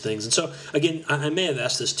through those things. And so again, I may have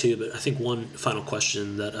asked this too, but I think one final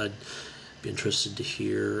question that I'd be interested to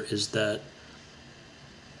hear is that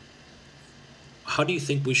how do you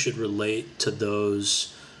think we should relate to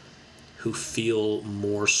those who feel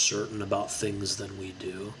more certain about things than we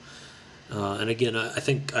do? And again, I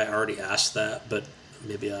think I already asked that, but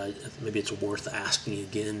maybe it's worth asking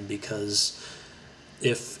again, because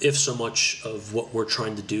if so much of what we're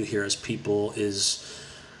trying to do here as people is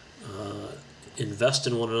invest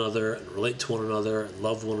in one another and relate to one another and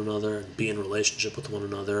love one another and be in relationship with one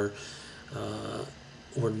another,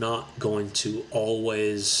 we're not going to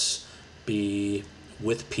always be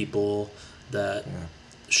with people that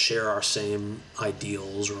share our same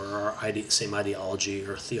ideals or our same ideology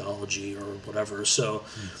or theology or whatever. So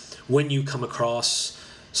when you come across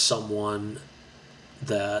someone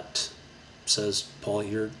that says, Paul,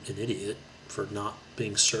 you're an idiot for not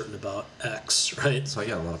being certain about X, right? So I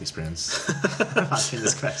got a lot of experience asking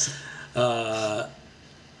this question.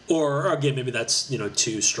 Or again, maybe that's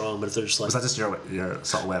too strong. But if they're just like, was that just your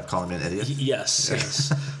subtle way of calling me an idiot?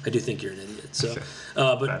 Yes, I do think you're an idiot. So,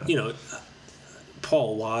 but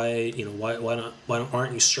Paul, why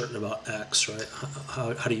aren't you certain about X, right?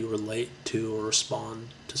 How do you relate to or respond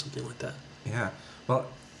to something like that? Yeah, well,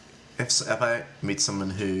 if I meet someone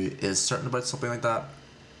who is certain about something like that,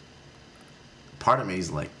 part of me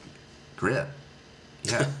is like, great,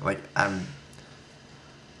 yeah,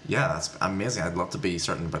 that's amazing. I'd love to be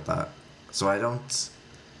certain about that. So I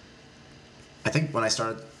think when I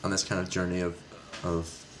started on this kind of journey of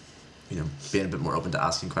being a bit more open to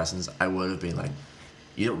asking questions, I would have been like,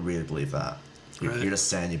 you don't really believe that. You're just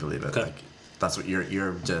saying you believe it. Okay. Like that's what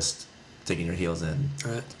you're just digging your heels in.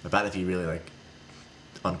 Right. I bet if you really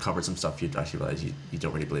uncovered some stuff, you'd actually realize you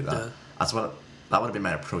don't really believe that. Yeah. That would have been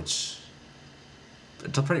my approach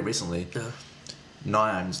until pretty recently. Yeah. Now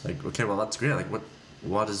I'm just like, okay, well that's great. Like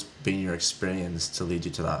what has been your experience to lead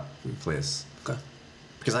you to that place? Okay.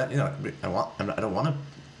 Because I don't want to.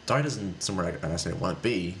 Doubt isn't somewhere I necessarily want to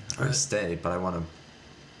be or stay, but I'm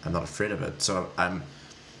not afraid of it. So I'm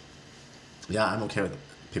okay with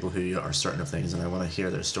people who are certain of things, and I want to hear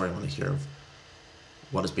their story. I want to hear of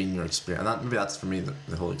what has been your experience, and maybe that's for me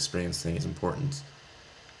the whole experience thing is important.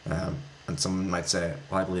 And someone might say,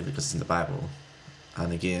 well, I believe it because it's in the Bible,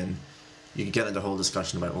 and again, you can get into a whole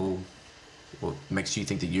discussion about, well, what makes you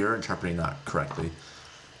think that you're interpreting that correctly.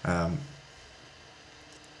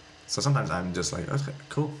 So sometimes I'm just like, okay,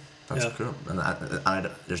 cool, that's cool, and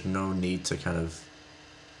there's no need to kind of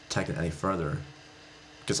take it any further,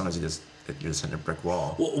 because sometimes you're just hitting a brick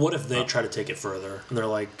wall. Well, what if they try to take it further and they're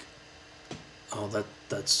like, oh,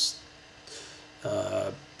 that's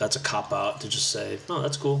a cop out to just say, oh,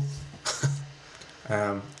 that's cool.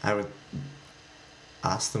 I would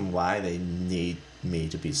ask them why they need me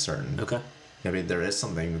to be certain. Okay. Maybe there is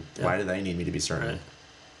something. Yeah. Why do they need me to be certain?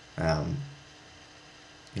 Right.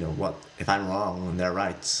 What if I'm wrong and they're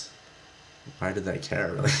right? Why do they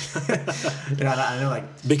care? Really? I know,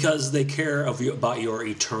 like, because they care about your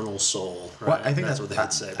eternal soul. Right? Well, I think that's what they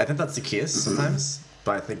would say. I think that's the case sometimes,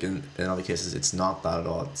 but I think in other cases it's not that at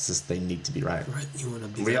all. It's just they need to be right. Right. You want to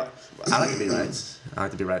be. I like to be right. I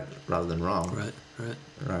like to be right rather than wrong. Right.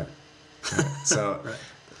 So. Right.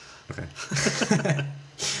 Okay.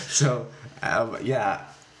 So, yeah,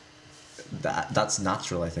 that's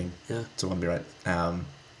natural, I think. Yeah. To want to be right.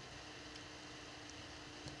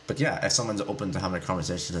 But yeah, if someone's open to having a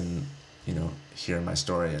conversation and hearing my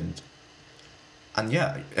story and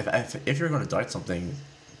yeah, if you're going to doubt something,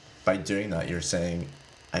 by doing that you're saying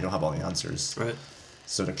I don't have all the answers. Right.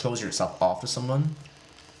 So to close yourself off to someone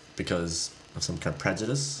because of some kind of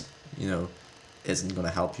prejudice, isn't going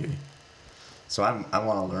to help you. So I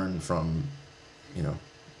want to learn from,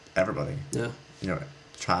 everybody. Yeah.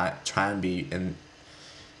 Try and be in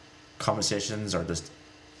conversations or just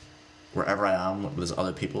wherever I am with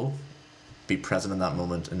other people, be present in that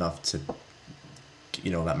moment enough to,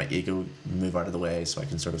 let my ego move out of the way so I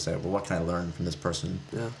can sort of say, well, what can I learn from this person?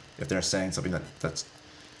 Yeah. If they're saying something that's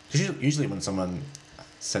usually when someone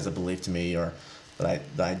says a belief to me or that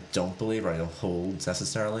I don't believe or I don't hold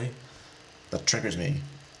necessarily, that triggers me.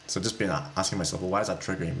 So just asking myself, well, why is that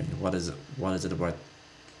triggering me? What is it about?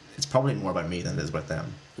 It's probably more about me than it is about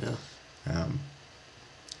them. Yeah.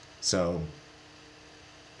 So,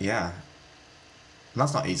 yeah. And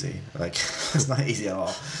that's not easy. Like, it's not easy at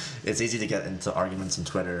all. It's easy to get into arguments on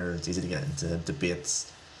Twitter. It's easy to get into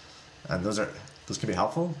debates. And those can be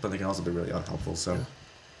helpful, but they can also be really unhelpful. So,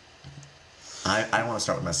 yeah. I want to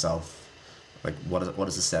start with myself. Like, what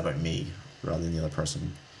does this say about me rather than the other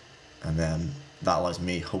person? And then that allows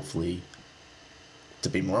me, hopefully, to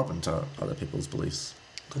be more open to other people's beliefs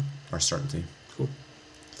or certainty. Cool.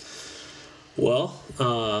 Well,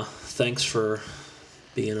 thanks for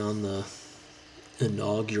being on the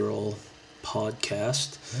inaugural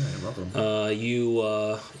podcast. Yeah, you're welcome.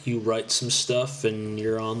 You write some stuff and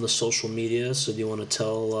you're on the social media, so do you want to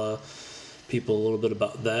tell people a little bit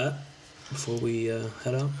about that before we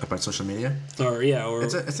head out? About social media? Or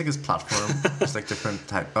it's a platform. It's like different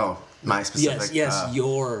type. Oh, my specific.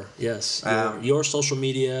 Your social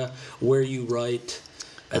media, where you write,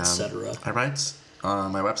 etc. I write.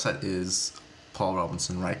 My website is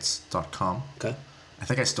paulrobinsonwrites.com. Okay. I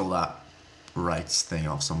think I stole that writes thing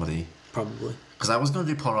off somebody. Probably. Because I was going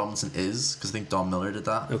to do Paul Robinson is, because I think Don Miller did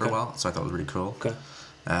that for a while, so I thought it was really cool. Okay.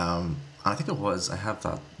 And I think I have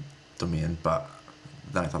that domain, but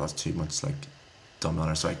then I thought that was too much like Don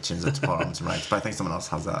Miller, so I changed it to Paul Robinson Writes. But I think someone else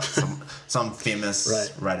has that, some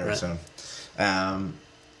famous writer. Right. So, and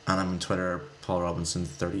I'm on Twitter, Paul Robinson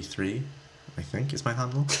 33, I think is my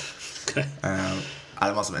handle. Okay.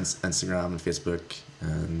 I'm also on Instagram and Facebook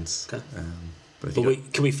and. Okay. But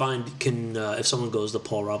can we find if someone goes to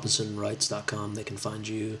paulrobinsonwrites.com, they can find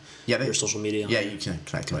you your social media? Yeah, you can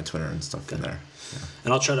connect to my Twitter and stuff in there. Yeah.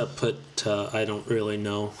 And I'll try to put. I don't really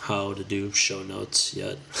know how to do show notes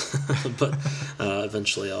yet, but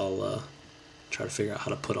eventually I'll try to figure out how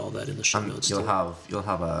to put all that in the show notes. You'll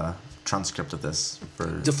have a transcript of this for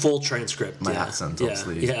the full transcript. My accent,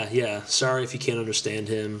 obviously. Yeah. Sorry if you can't understand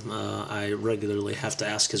him. I regularly have to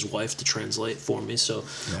ask his wife to translate for me, so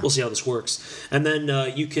we'll see how this works. And then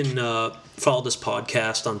you can follow this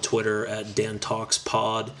podcast on Twitter at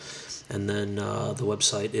DanTalksPod, and then the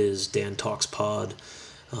website is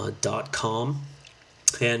dantalkspod.com.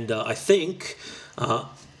 And I think on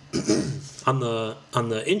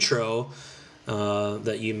the intro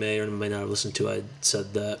that you may or may not have listened to, I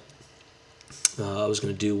said that I was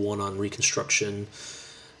going to do one on deconstruction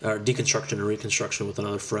and reconstruction with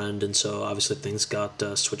another friend, and so obviously things got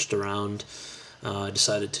switched around. I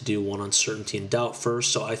decided to do one on certainty and doubt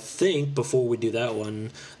first, so I think before we do that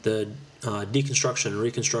one, the deconstruction and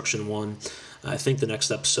reconstruction one, I think the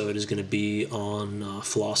next episode is going to be on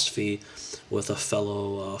philosophy with a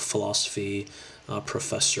fellow philosophy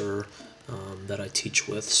professor that I teach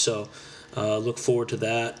with. So look forward to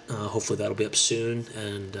that. Hopefully that'll be up soon,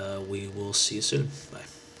 and we will see you soon. Bye.